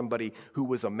sting somebody who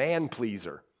was a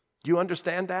man-pleaser. Do you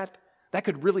understand that? That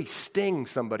could really sting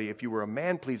somebody if you were a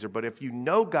man-pleaser. But if you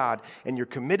know God and you're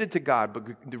committed to God,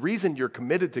 but the reason you're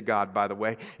committed to God, by the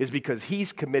way, is because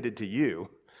he's committed to you.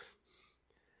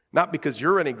 Not because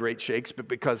you're any great shakes, but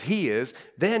because he is.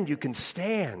 Then you can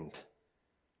stand.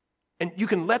 And you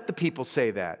can let the people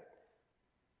say that.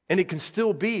 And it can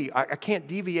still be, I can't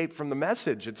deviate from the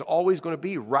message. It's always going to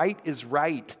be right is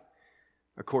right,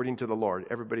 according to the Lord.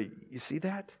 Everybody, you see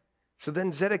that? So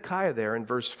then Zedekiah there in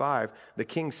verse 5, the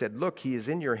king said, look, he is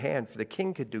in your hand, for the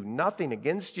king could do nothing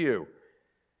against you.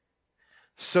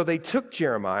 So they took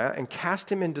Jeremiah and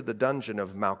cast him into the dungeon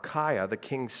of Malchiah, the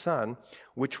king's son,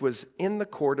 which was in the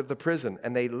court of the prison.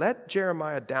 And they let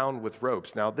Jeremiah down with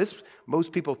ropes. Now this,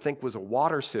 most people think, was a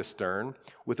water cistern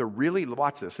with a really,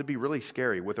 watch this, it'd be really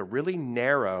scary, with a really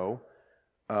narrow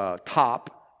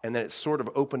top, and then it sort of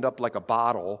opened up like a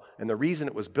bottle. And the reason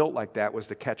it was built like that was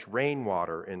to catch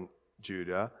rainwater in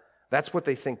Judah. That's what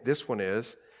they think this one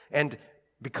is. And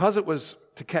because it was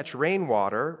to catch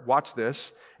rainwater, watch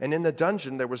this, and in the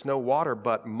dungeon there was no water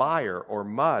but mire or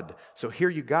mud. So here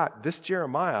you got, this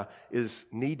Jeremiah is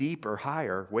knee deep or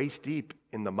higher, waist deep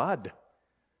in the mud.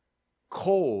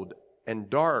 Cold and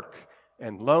dark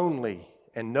and lonely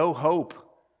and no hope.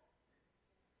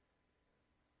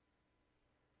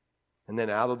 And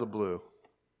then out of the blue,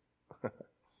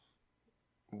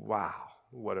 wow,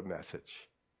 what a message.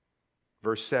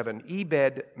 Verse 7,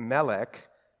 Ebed-Melech,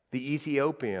 the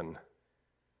Ethiopian.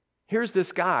 Here's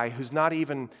this guy who's not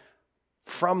even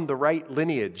from the right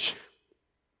lineage.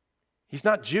 He's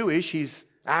not Jewish, he's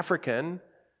African.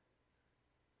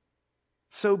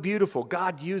 So beautiful.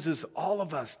 God uses all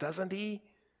of us, doesn't he?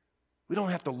 We don't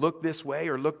have to look this way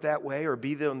or look that way or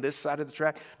be on this side of the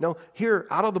track. No, here,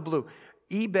 out of the blue,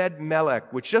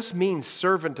 Ebed-Melech, which just means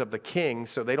servant of the king,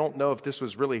 so they don't know if this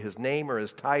was really his name or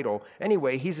his title.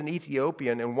 Anyway, he's an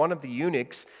Ethiopian, and one of the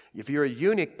eunuchs. If you're a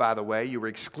eunuch, by the way, you were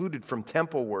excluded from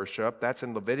temple worship. That's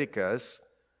in Leviticus.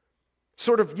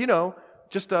 Sort of,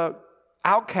 just a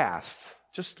outcast,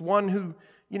 just one who,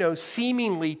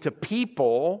 seemingly to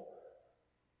people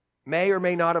may or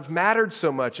may not have mattered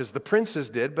so much as the princes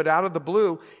did, but out of the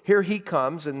blue, here he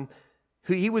comes, and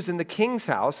he was in the king's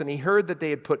house, and he heard that they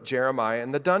had put Jeremiah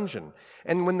in the dungeon.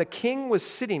 And when the king was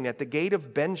sitting at the gate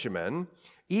of Benjamin,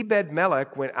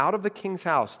 Ebed-Melech went out of the king's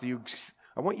house.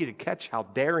 I want you to catch how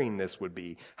daring this would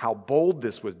be, how bold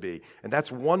this would be. And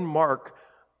that's one mark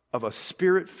of a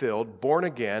spirit-filled,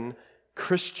 born-again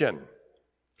Christian.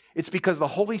 It's because the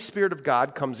Holy Spirit of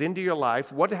God comes into your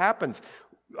life. What happens?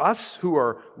 Us who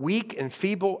are weak and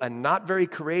feeble and not very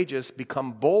courageous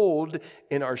become bold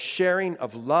in our sharing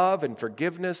of love and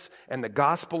forgiveness and the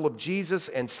gospel of Jesus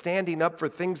and standing up for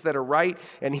things that are right.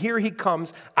 And here he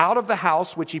comes out of the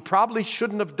house, which he probably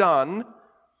shouldn't have done,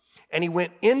 and he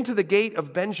went into the gate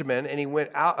of Benjamin, and he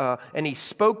went out and he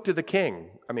spoke to the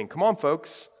king. I mean, come on,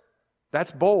 folks,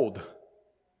 that's bold.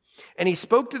 And he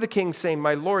spoke to the king, saying,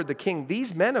 my lord, the king,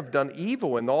 these men have done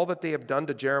evil in all that they have done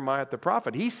to Jeremiah the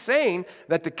prophet. He's saying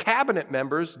that the cabinet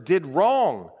members did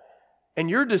wrong. And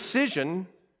your decision,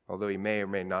 although he may or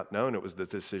may not have known it was the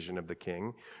decision of the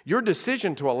king, your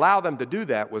decision to allow them to do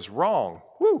that was wrong.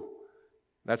 Whew,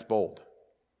 that's bold.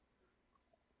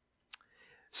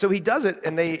 So he does it,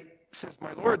 and they says,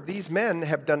 my lord, these men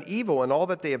have done evil in all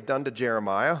that they have done to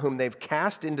Jeremiah, whom they've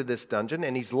cast into this dungeon,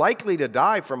 and he's likely to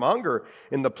die from hunger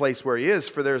in the place where he is,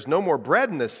 for there's no more bread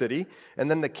in this city.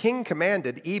 And then the king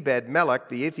commanded Ebed-Melech,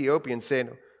 the Ethiopian,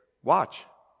 saying, watch.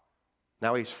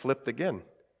 Now he's flipped again.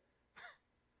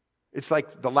 It's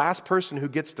like the last person who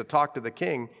gets to talk to the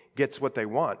king gets what they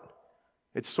want.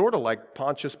 It's sort of like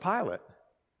Pontius Pilate.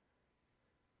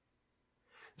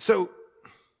 So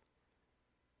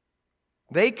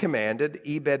they commanded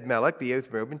Ebed-Melech, the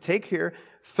Ethiopian, take here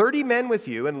 30 men with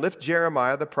you and lift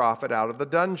Jeremiah the prophet out of the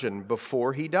dungeon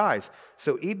before he dies.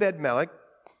 So Ebed-Melech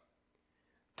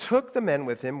took the men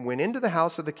with him, went into the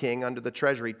house of the king under the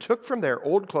treasury, took from there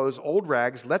old clothes, old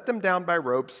rags, let them down by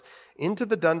ropes into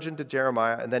the dungeon to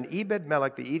Jeremiah. And then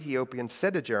Ebed-Melech the Ethiopian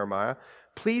said to Jeremiah,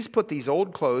 please put these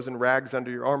old clothes and rags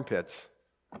under your armpits.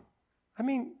 I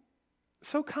mean,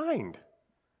 so kind,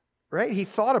 right? He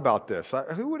thought about this.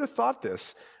 Who would have thought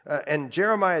this? And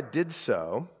Jeremiah did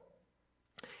so.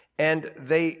 And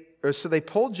so they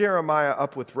pulled Jeremiah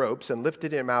up with ropes and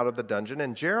lifted him out of the dungeon,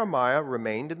 and Jeremiah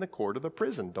remained in the court of the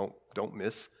prison. Don't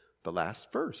miss the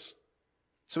last verse.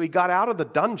 So he got out of the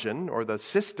dungeon, or the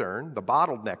cistern, the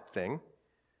bottleneck thing,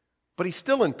 but he's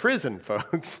still in prison,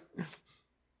 folks.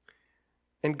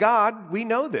 And God, we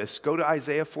know this. Go to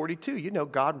Isaiah 42. You know,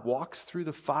 God walks through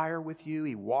the fire with you.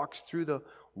 He walks through the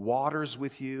waters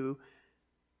with you.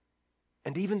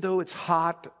 And even though it's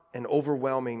hot and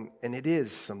overwhelming, and it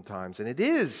is sometimes, and it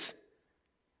is,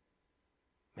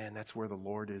 man, that's where the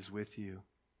Lord is with you.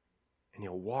 And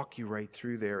he'll walk you right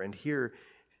through there. And here,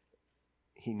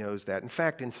 he knows that. In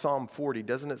fact, in Psalm 40,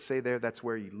 doesn't it say there, that's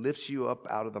where he lifts you up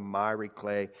out of the miry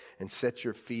clay and sets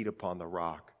your feet upon the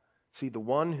rock? See, the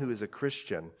one who is a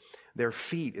Christian, their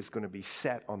feet is going to be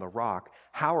set on the rock.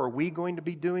 How are we going to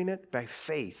be doing it? By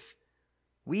faith.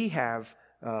 We have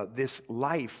this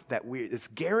life that it's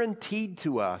guaranteed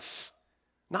to us.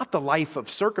 Not the life of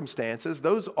circumstances.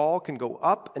 Those all can go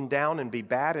up and down and be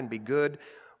bad and be good.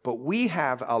 But we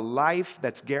have a life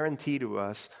that's guaranteed to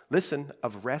us, listen,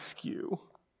 of rescue.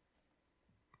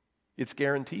 It's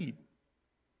guaranteed.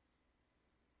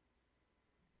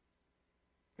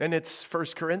 And it's 1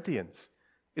 Corinthians.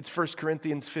 It's 1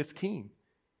 Corinthians 15.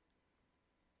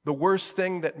 The worst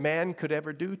thing that man could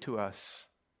ever do to us,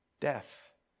 death,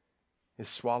 is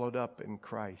swallowed up in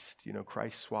Christ. You know,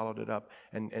 Christ swallowed it up,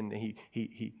 and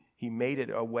he made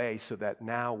it a way so that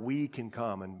now we can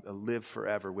come and live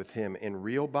forever with him in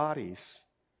real bodies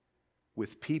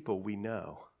with people we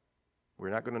know.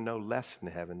 We're not going to know less in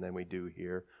heaven than we do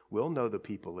here. We'll know the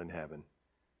people in heaven.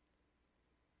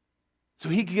 So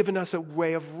he's given us a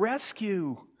way of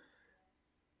rescue.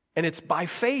 And it's by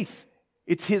faith.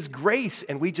 It's his grace,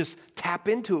 and we just tap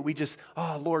into it. We just,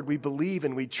 oh, Lord, we believe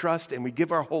and we trust and we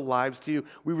give our whole lives to you.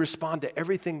 We respond to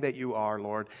everything that you are,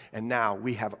 Lord. And now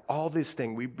we have all this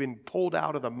thing. We've been pulled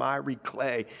out of the miry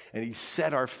clay, and he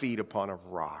set our feet upon a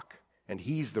rock, and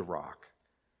he's the rock.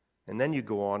 And then you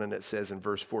go on, and it says in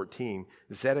verse 14,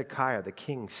 Zedekiah the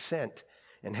king sent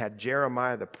and had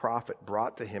Jeremiah the prophet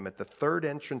brought to him at the third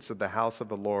entrance of the house of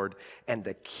the Lord. And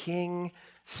the king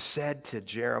said to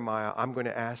Jeremiah, I'm going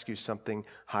to ask you something,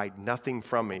 hide nothing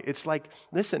from me. It's like,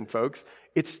 listen, folks,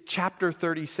 it's chapter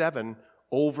 37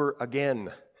 over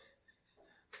again.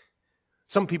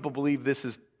 Some people believe this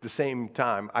is the same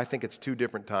time. I think it's two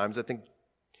different times. I think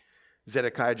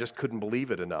Zedekiah just couldn't believe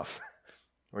it enough,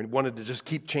 or he wanted to just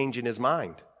keep changing his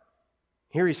mind.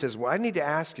 Here he says, well, I need to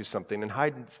ask you something, and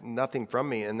hide nothing from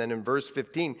me. And then in verse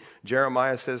 15,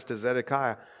 Jeremiah says to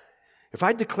Zedekiah, if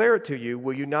I declare it to you,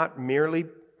 will you not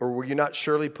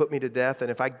surely put me to death? And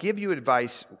if I give you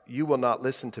advice, you will not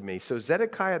listen to me. So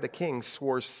Zedekiah the king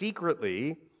swore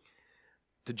secretly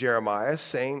to Jeremiah,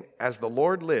 saying, as the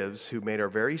Lord lives, who made our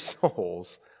very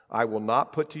souls, I will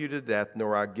not put you to death,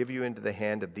 nor I'll give you into the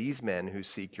hand of these men who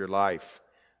seek your life.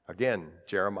 Again,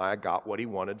 Jeremiah got what he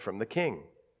wanted from the king.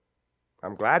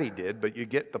 I'm glad he did, but you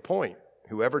get the point.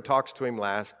 Whoever talks to him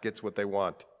last gets what they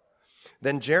want.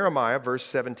 Then Jeremiah, verse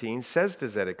 17, says to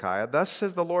Zedekiah, thus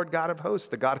says the Lord God of hosts,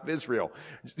 the God of Israel.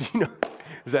 You know,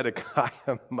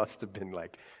 Zedekiah must have been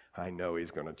like, I know he's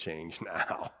going to change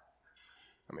now.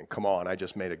 I mean, come on, I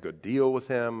just made a good deal with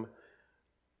him.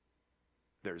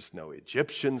 There's no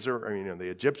Egyptians, the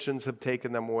Egyptians have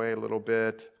taken them away a little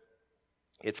bit.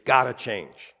 It's got to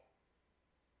change.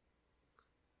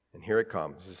 And here it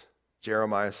comes.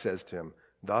 Jeremiah says to him,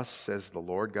 thus says the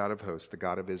Lord God of hosts, the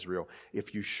God of Israel,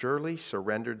 if you surely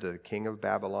surrender to the king of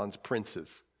Babylon's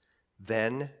princes,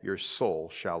 then your soul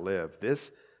shall live.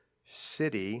 This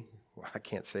city, I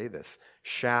can't say this,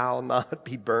 shall not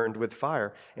be burned with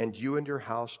fire, and you and your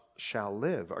house shall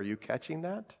live. Are you catching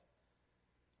that?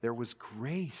 There was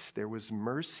grace, there was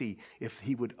mercy, if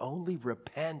he would only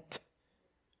repent.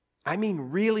 I mean,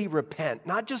 really repent.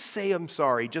 Not just say I'm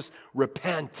sorry, just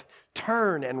repent.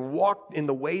 Turn and walk in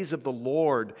the ways of the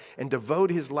Lord and devote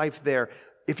his life there.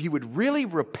 If he would really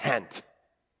repent,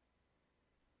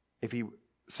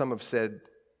 some have said,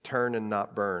 turn and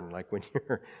not burn, like when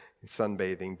you're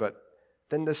sunbathing, but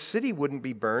then the city wouldn't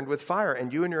be burned with fire,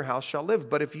 and you and your house shall live.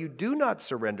 But if you do not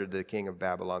surrender to the king of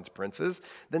Babylon's princes,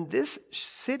 then this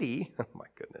city, oh my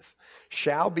goodness,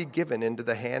 shall be given into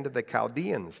the hand of the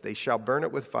Chaldeans. They shall burn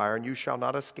it with fire, and you shall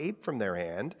not escape from their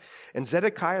hand. And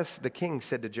Zedekiah the king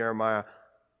said to Jeremiah,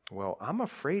 Well, I'm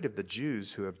afraid of the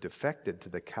Jews who have defected to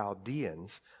the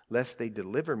Chaldeans, lest they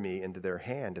deliver me into their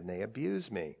hand and they abuse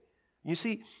me. You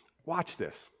see, watch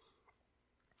this.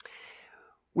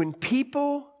 When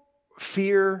people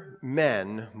fear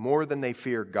men more than they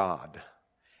fear God,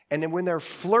 and then when they're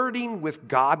flirting with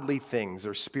godly things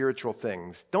or spiritual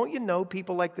things, don't you know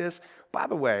people like this? By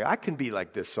the way, I can be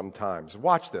like this sometimes.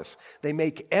 Watch this. They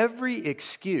make every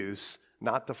excuse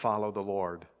not to follow the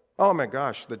Lord. Oh my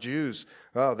gosh, the Jews,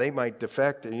 they might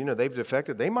defect, they've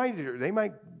defected. They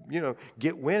might,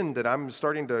 get wind that I'm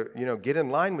starting to, get in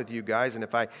line with you guys. And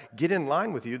if I get in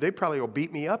line with you, they probably will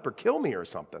beat me up or kill me or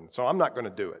something. So I'm not going to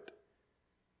do it.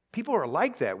 People are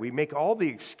like that. We make all the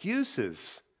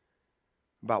excuses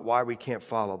about why we can't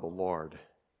follow the Lord.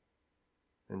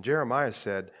 And Jeremiah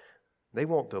said, they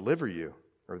won't deliver you,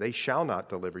 or they shall not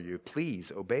deliver you.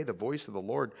 Please obey the voice of the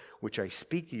Lord, which I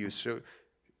speak to you,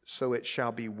 so it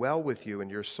shall be well with you and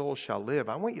your soul shall live.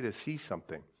 I want you to see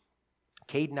something.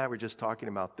 Cade and I were just talking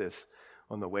about this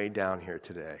on the way down here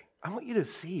today. I want you to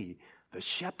see the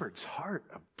shepherd's heart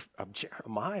of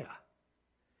Jeremiah.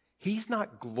 He's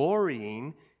not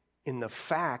glorying in the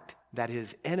fact that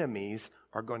his enemies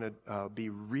are going to be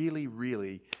really,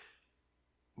 really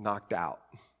knocked out.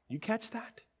 You catch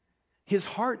that? His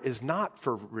heart is not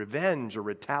for revenge or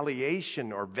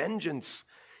retaliation or vengeance.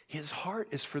 His heart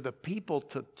is for the people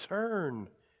to turn.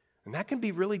 And that can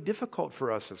be really difficult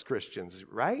for us as Christians,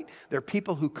 right? There are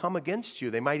people who come against you.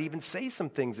 They might even say some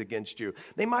things against you.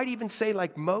 They might even say,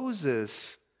 like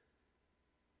Moses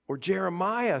or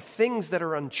Jeremiah, things that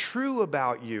are untrue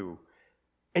about you.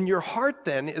 And your heart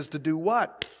then is to do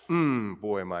what?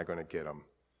 Boy, am I going to get them.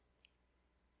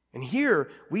 And here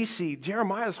we see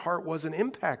Jeremiah's heart wasn't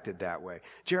impacted that way.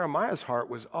 Jeremiah's heart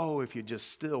was, if you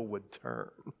just still would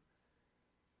turn,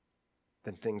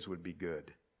 then things would be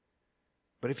good.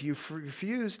 But if you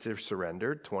refuse to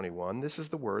surrender, 21, this is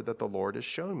the word that the Lord has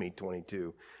shown me,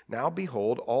 22. Now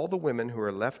behold, all the women who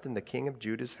are left in the king of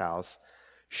Judah's house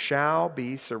shall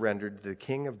be surrendered to the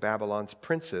king of Babylon's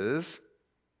princes.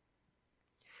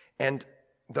 And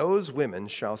those women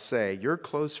shall say, your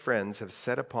close friends have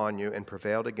set upon you and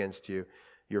prevailed against you.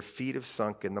 Your feet have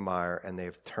sunk in the mire, and they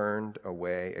have turned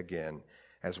away again.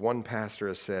 As one pastor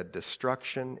has said,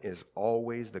 destruction is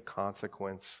always the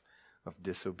consequence of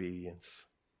disobedience.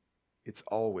 It's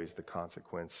always the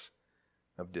consequence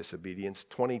of disobedience.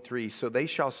 23, so they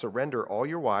shall surrender all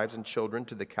your wives and children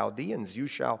to the Chaldeans. You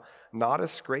shall not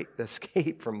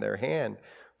escape from their hand,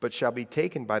 but shall be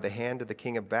taken by the hand of the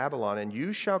king of Babylon, and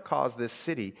you shall cause this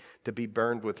city to be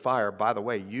burned with fire. By the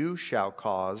way, you shall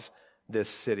cause this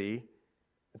city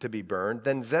to be burned.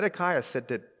 Then Zedekiah said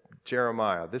to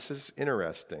Jeremiah, this is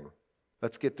interesting.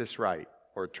 Let's get this right,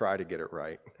 or try to get it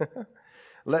right.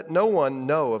 Let no one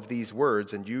know of these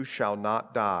words, and you shall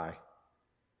not die.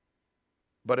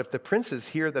 But if the princes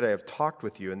hear that I have talked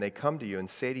with you, and they come to you and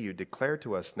say to you, declare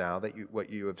to us now that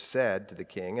what you have said to the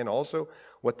king, and also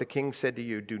what the king said to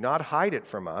you, do not hide it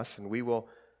from us, and we will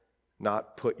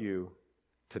not put you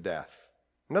to death.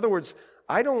 In other words,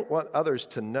 I don't want others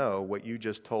to know what you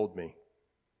just told me.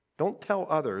 Don't tell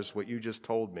others what you just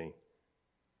told me.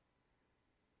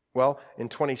 Well, in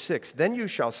 26, then you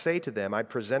shall say to them, I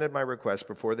presented my request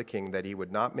before the king that he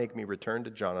would not make me return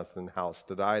to Jonathan's house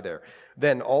to die there.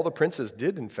 Then all the princes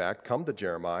did, in fact, come to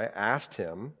Jeremiah, asked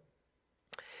him,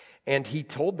 and he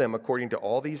told them according to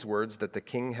all these words that the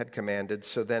king had commanded,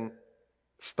 so then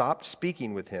stopped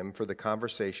speaking with him, for the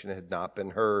conversation had not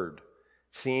been heard.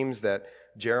 It seems that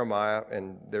Jeremiah,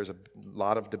 and there's a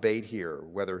lot of debate here,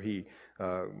 whether he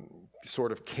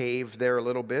sort of caved there a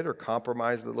little bit or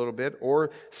compromised a little bit, or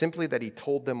simply that he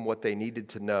told them what they needed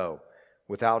to know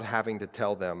without having to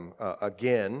tell them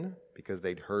again, because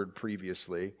they'd heard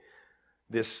previously,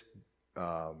 this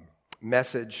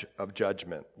message of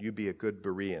judgment. You be a good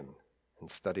Berean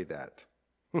and study that.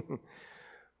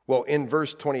 Well, in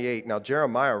verse 28, now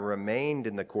Jeremiah remained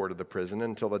in the court of the prison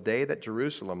until the day that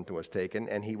Jerusalem was taken,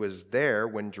 and he was there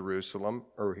when Jerusalem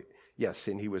was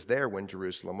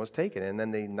taken. And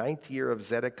then the 9th year of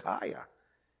Zedekiah,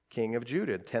 king of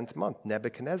Judah, 10th month,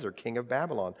 Nebuchadnezzar, king of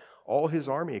Babylon, all his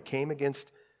army came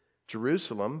against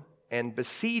Jerusalem and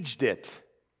besieged it.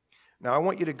 Now I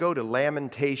want you to go to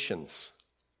Lamentations.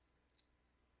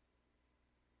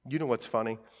 You know what's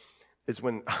funny? Is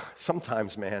when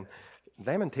sometimes, man,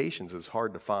 Lamentations is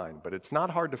hard to find, but it's not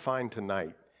hard to find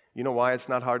tonight. You know why it's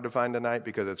not hard to find tonight?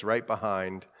 Because it's right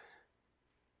behind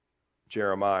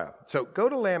Jeremiah. So go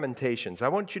to Lamentations. I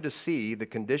want you to see the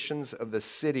conditions of the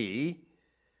city.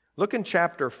 Look in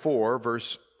chapter 4,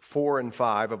 verse 4 and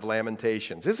 5 of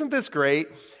Lamentations. Isn't this great?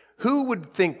 Who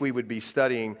would think we would be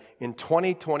studying in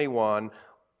 2021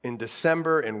 in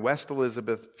December in West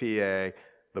Elizabeth, PA,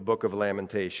 the book of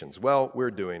Lamentations. Well,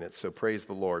 we're doing it, so praise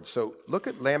the Lord. So look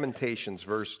at Lamentations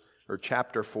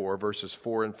chapter 4, verses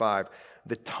 4 and 5.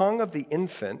 The tongue of the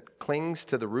infant clings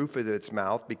to the roof of its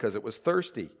mouth because it was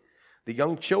thirsty. The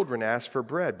young children ask for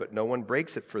bread, but no one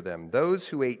breaks it for them. Those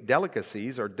who ate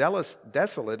delicacies are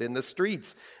desolate in the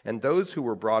streets, and those who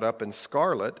were brought up in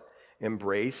scarlet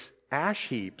embrace ash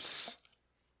heaps.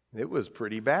 It was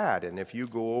pretty bad. And if you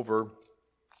go over,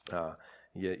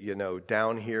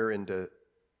 down here into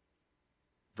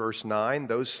verse 9,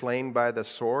 those slain by the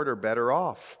sword are better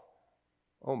off.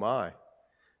 Oh my.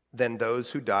 Than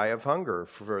those who die of hunger.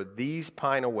 For these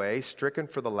pine away, stricken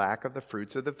for the lack of the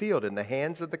fruits of the field. And the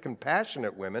hands of the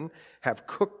compassionate women have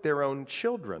cooked their own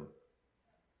children.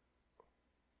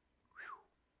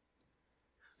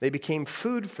 They became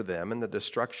food for them in the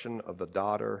destruction of the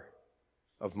daughter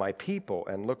of my people.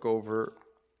 And look over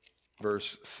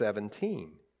verse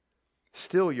 17.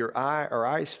 Still, our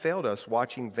eyes failed us,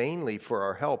 watching vainly for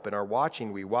our help. In our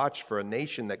watching, we watched for a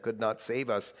nation that could not save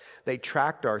us. They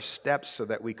tracked our steps so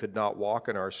that we could not walk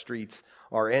in our streets.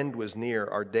 Our end was near.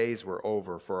 Our days were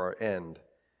over, for our end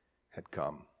had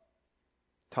come.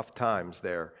 Tough times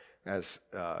there as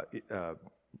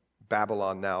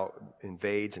Babylon now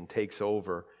invades and takes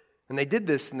over. And they did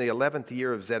this in the 11th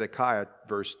year of Zedekiah,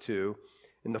 verse 2.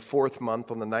 In the 4th month,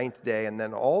 on the 9th day, and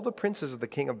then all the princes of the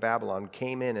king of Babylon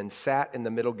came in and sat in the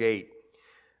middle gate,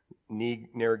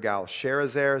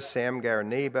 Nergal-Sharezer,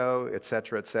 Samgar-Nebo,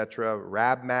 etc.,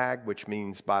 Rabmag, which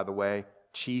means, by the way,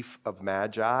 chief of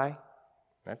Magi.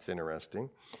 That's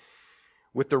interesting.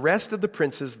 With the rest of the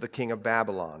princes of the king of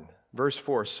Babylon. Verse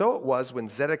 4, so it was when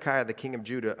Zedekiah the king of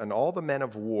Judah and all the men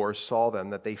of war saw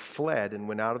them that they fled and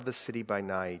went out of the city by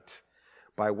night,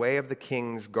 by way of the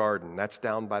king's garden. That's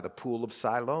down by the pool of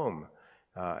Siloam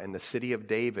in the city of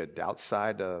David,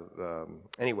 outside of,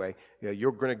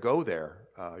 you're going to go there.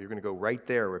 You're going to go right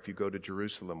there if you go to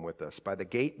Jerusalem with us, by the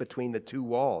gate between the two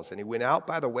walls. And he went out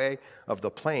by the way of the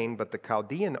plain, but the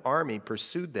Chaldean army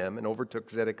pursued them and overtook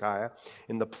Zedekiah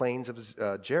in the plains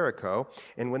of Jericho.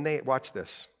 And when they, watch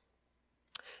this,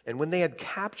 and when they had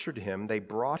captured him, they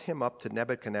brought him up to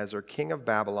Nebuchadnezzar, king of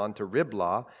Babylon, to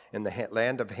Riblah in the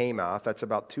land of Hamath, that's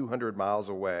about 200 miles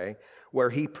away, where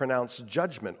he pronounced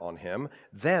judgment on him.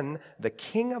 Then the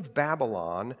king of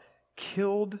Babylon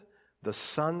killed the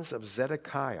sons of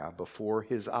Zedekiah before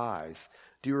his eyes.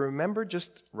 Do you remember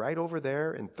just right over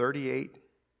there in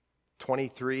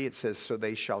 38:23, it says, so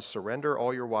they shall surrender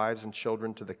all your wives and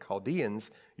children to the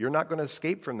Chaldeans. You're not going to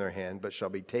escape from their hand, but shall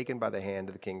be taken by the hand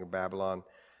of the king of Babylon.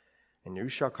 And you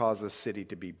shall cause the city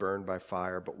to be burned by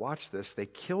fire. But watch this. They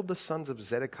killed the sons of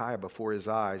Zedekiah before his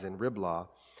eyes in Riblah.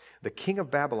 The king of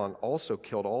Babylon also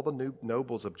killed all the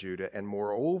nobles of Judah. And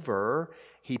moreover,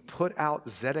 he put out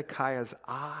Zedekiah's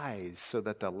eyes, so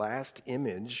that the last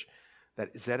image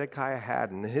that Zedekiah had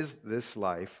in this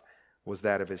life was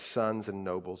that of his sons and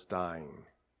nobles dying.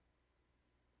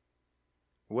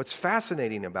 What's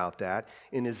fascinating about that,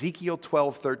 in Ezekiel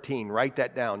 12:13, write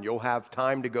that down. You'll have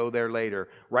time to go there later.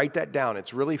 Write that down.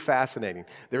 It's really fascinating.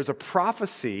 There's a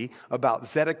prophecy about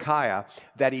Zedekiah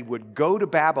that he would go to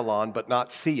Babylon but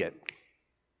not see it.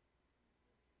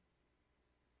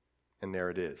 And there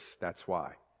it is. That's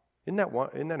why. Isn't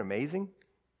that amazing?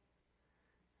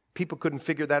 People couldn't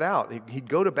figure that out. He'd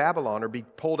go to Babylon or be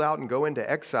pulled out and go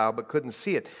into exile, but couldn't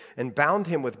see it, and bound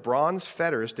him with bronze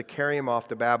fetters to carry him off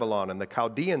to Babylon. And the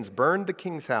Chaldeans burned the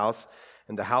king's house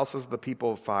and the houses of the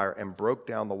people with fire and broke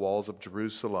down the walls of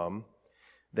Jerusalem.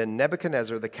 Then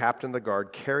Nebuchadnezzar, the captain of the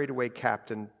guard, carried away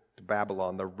captive to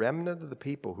Babylon the remnant of the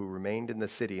people who remained in the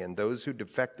city and those who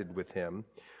defected with him,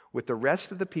 with the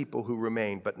rest of the people who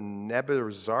remained. But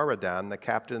Nebuzaradan, the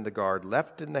captain of the guard,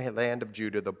 left in the land of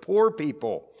Judah the poor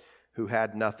people who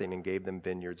had nothing, and gave them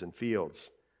vineyards and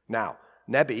fields. Now,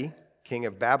 Nebi, king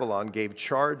of Babylon, gave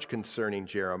charge concerning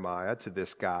Jeremiah to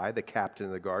this guy, the captain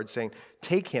of the guard, saying,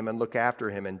 take him and look after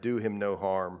him and do him no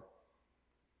harm.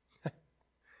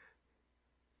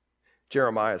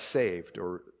 Jeremiah saved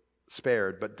or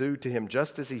spared, but do to him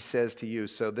just as he says to you.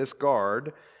 So this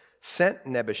guard sent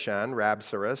Nebushan,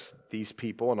 Rabsaris, these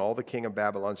people, and all the king of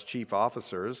Babylon's chief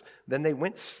officers. Then they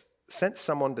sent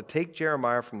someone to take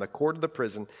Jeremiah from the court of the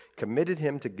prison, committed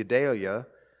him to Gedaliah,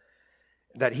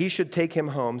 that he should take him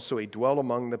home, so he dwelt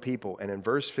among the people. And in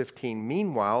verse 15,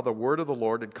 meanwhile, the word of the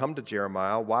Lord had come to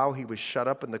Jeremiah while he was shut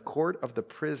up in the court of the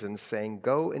prison, saying,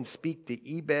 go and speak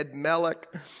to Ebed-Melech,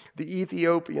 the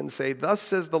Ethiopian, say, thus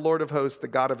says the Lord of hosts, the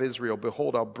God of Israel,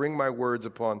 behold, I'll bring my words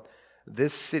upon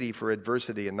this city for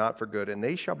adversity and not for good, and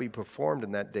they shall be performed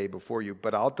in that day before you.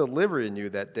 But I'll deliver in you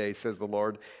that day, says the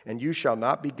Lord, and you shall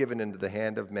not be given into the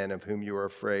hand of men of whom you are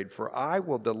afraid. For I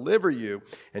will deliver you,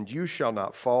 and you shall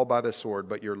not fall by the sword,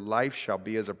 but your life shall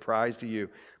be as a prize to you,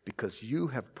 because you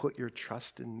have put your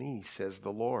trust in me, says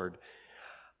the Lord.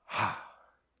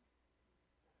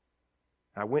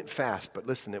 I went fast, but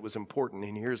listen, it was important,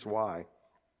 and here's why.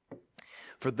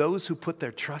 For those who put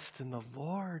their trust in the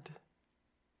Lord,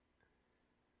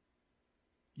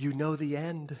 you know the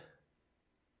end.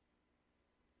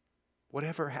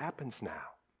 Whatever happens now,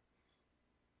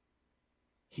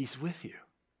 He's with you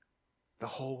the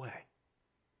whole way.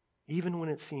 Even when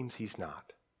it seems He's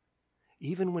not.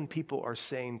 Even when people are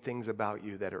saying things about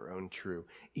you that are untrue.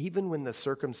 Even when the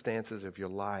circumstances of your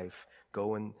life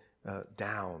going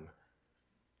down.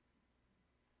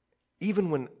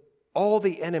 Even when all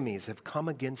the enemies have come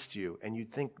against you and you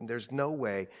think there's no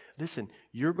way. Listen,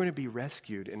 you're going to be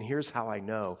rescued. And here's how I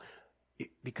know.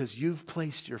 Because you've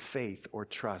placed your faith or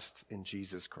trust in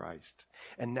Jesus Christ.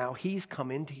 And now He's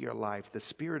come into your life, the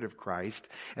Spirit of Christ.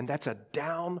 And that's a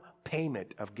down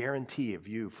payment of guarantee of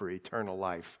you for eternal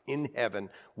life in heaven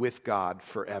with God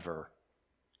forever.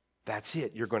 That's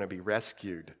it. You're going to be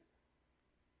rescued.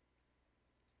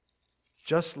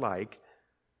 Just like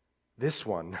this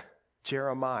one.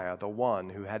 Jeremiah, the one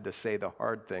who had to say the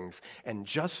hard things. And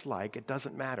just like, it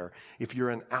doesn't matter if you're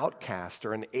an outcast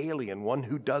or an alien, one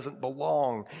who doesn't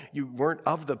belong, you weren't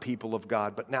of the people of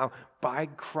God, but now by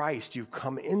Christ you've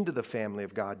come into the family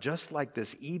of God, just like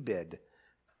this Ebed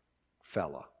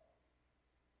fella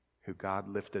who God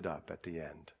lifted up at the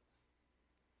end.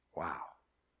 Wow.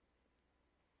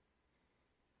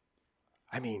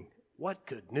 I mean, what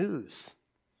good news.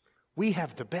 We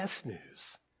have the best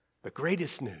news. The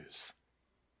greatest news.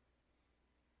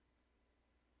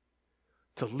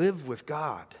 To live with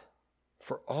God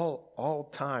for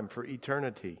all time, for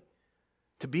eternity.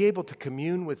 To be able to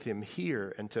commune with Him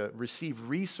here and to receive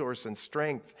resource and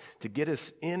strength to get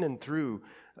us in and through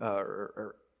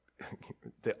the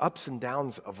ups and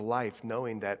downs of life,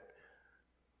 knowing that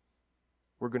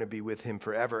we're going to be with Him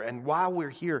forever. And while we're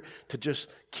here, to just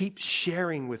keep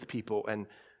sharing with people and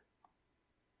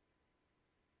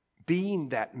being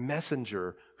that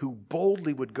messenger who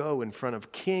boldly would go in front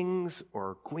of kings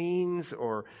or queens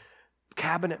or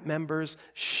cabinet members,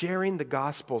 sharing the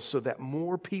gospel so that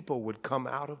more people would come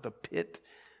out of the pit,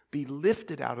 be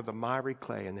lifted out of the miry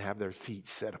clay, and have their feet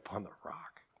set upon the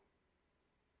rock.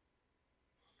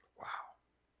 Wow.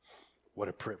 What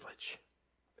a privilege.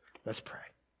 Let's pray.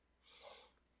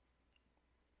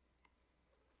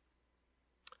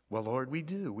 Well, Lord, we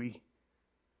do. We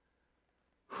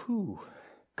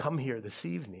come here this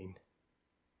evening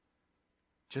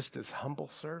just as humble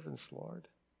servants, Lord,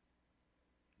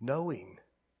 knowing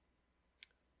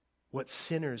what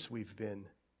sinners we've been,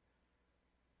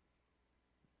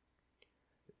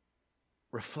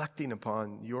 reflecting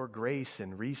upon your grace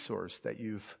and resource that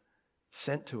you've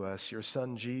sent to us, your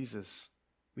Son Jesus.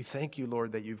 We thank you,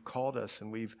 Lord, that you've called us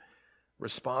and we've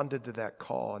responded to that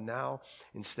call. And now,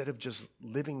 instead of just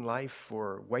living life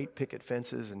for white picket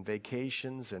fences and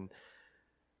vacations and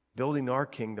building our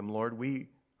kingdom, Lord, we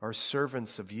are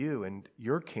servants of you, and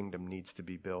your kingdom needs to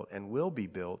be built and will be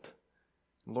built.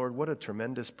 Lord, what a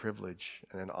tremendous privilege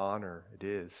and an honor it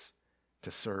is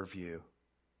to serve you.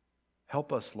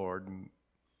 Help us, Lord,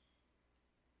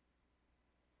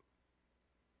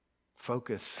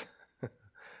 focus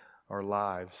our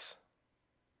lives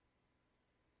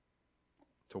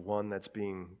to one that's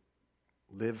being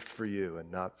lived for you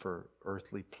and not for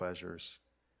earthly pleasures.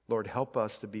 Lord, help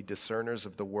us to be discerners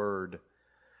of the word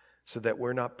so that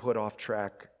we're not put off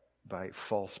track by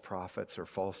false prophets or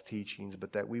false teachings,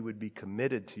 but that we would be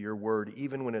committed to your word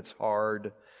even when it's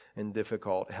hard and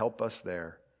difficult. Help us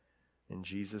there. In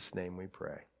Jesus' name we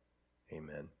pray.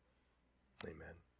 Amen. Amen.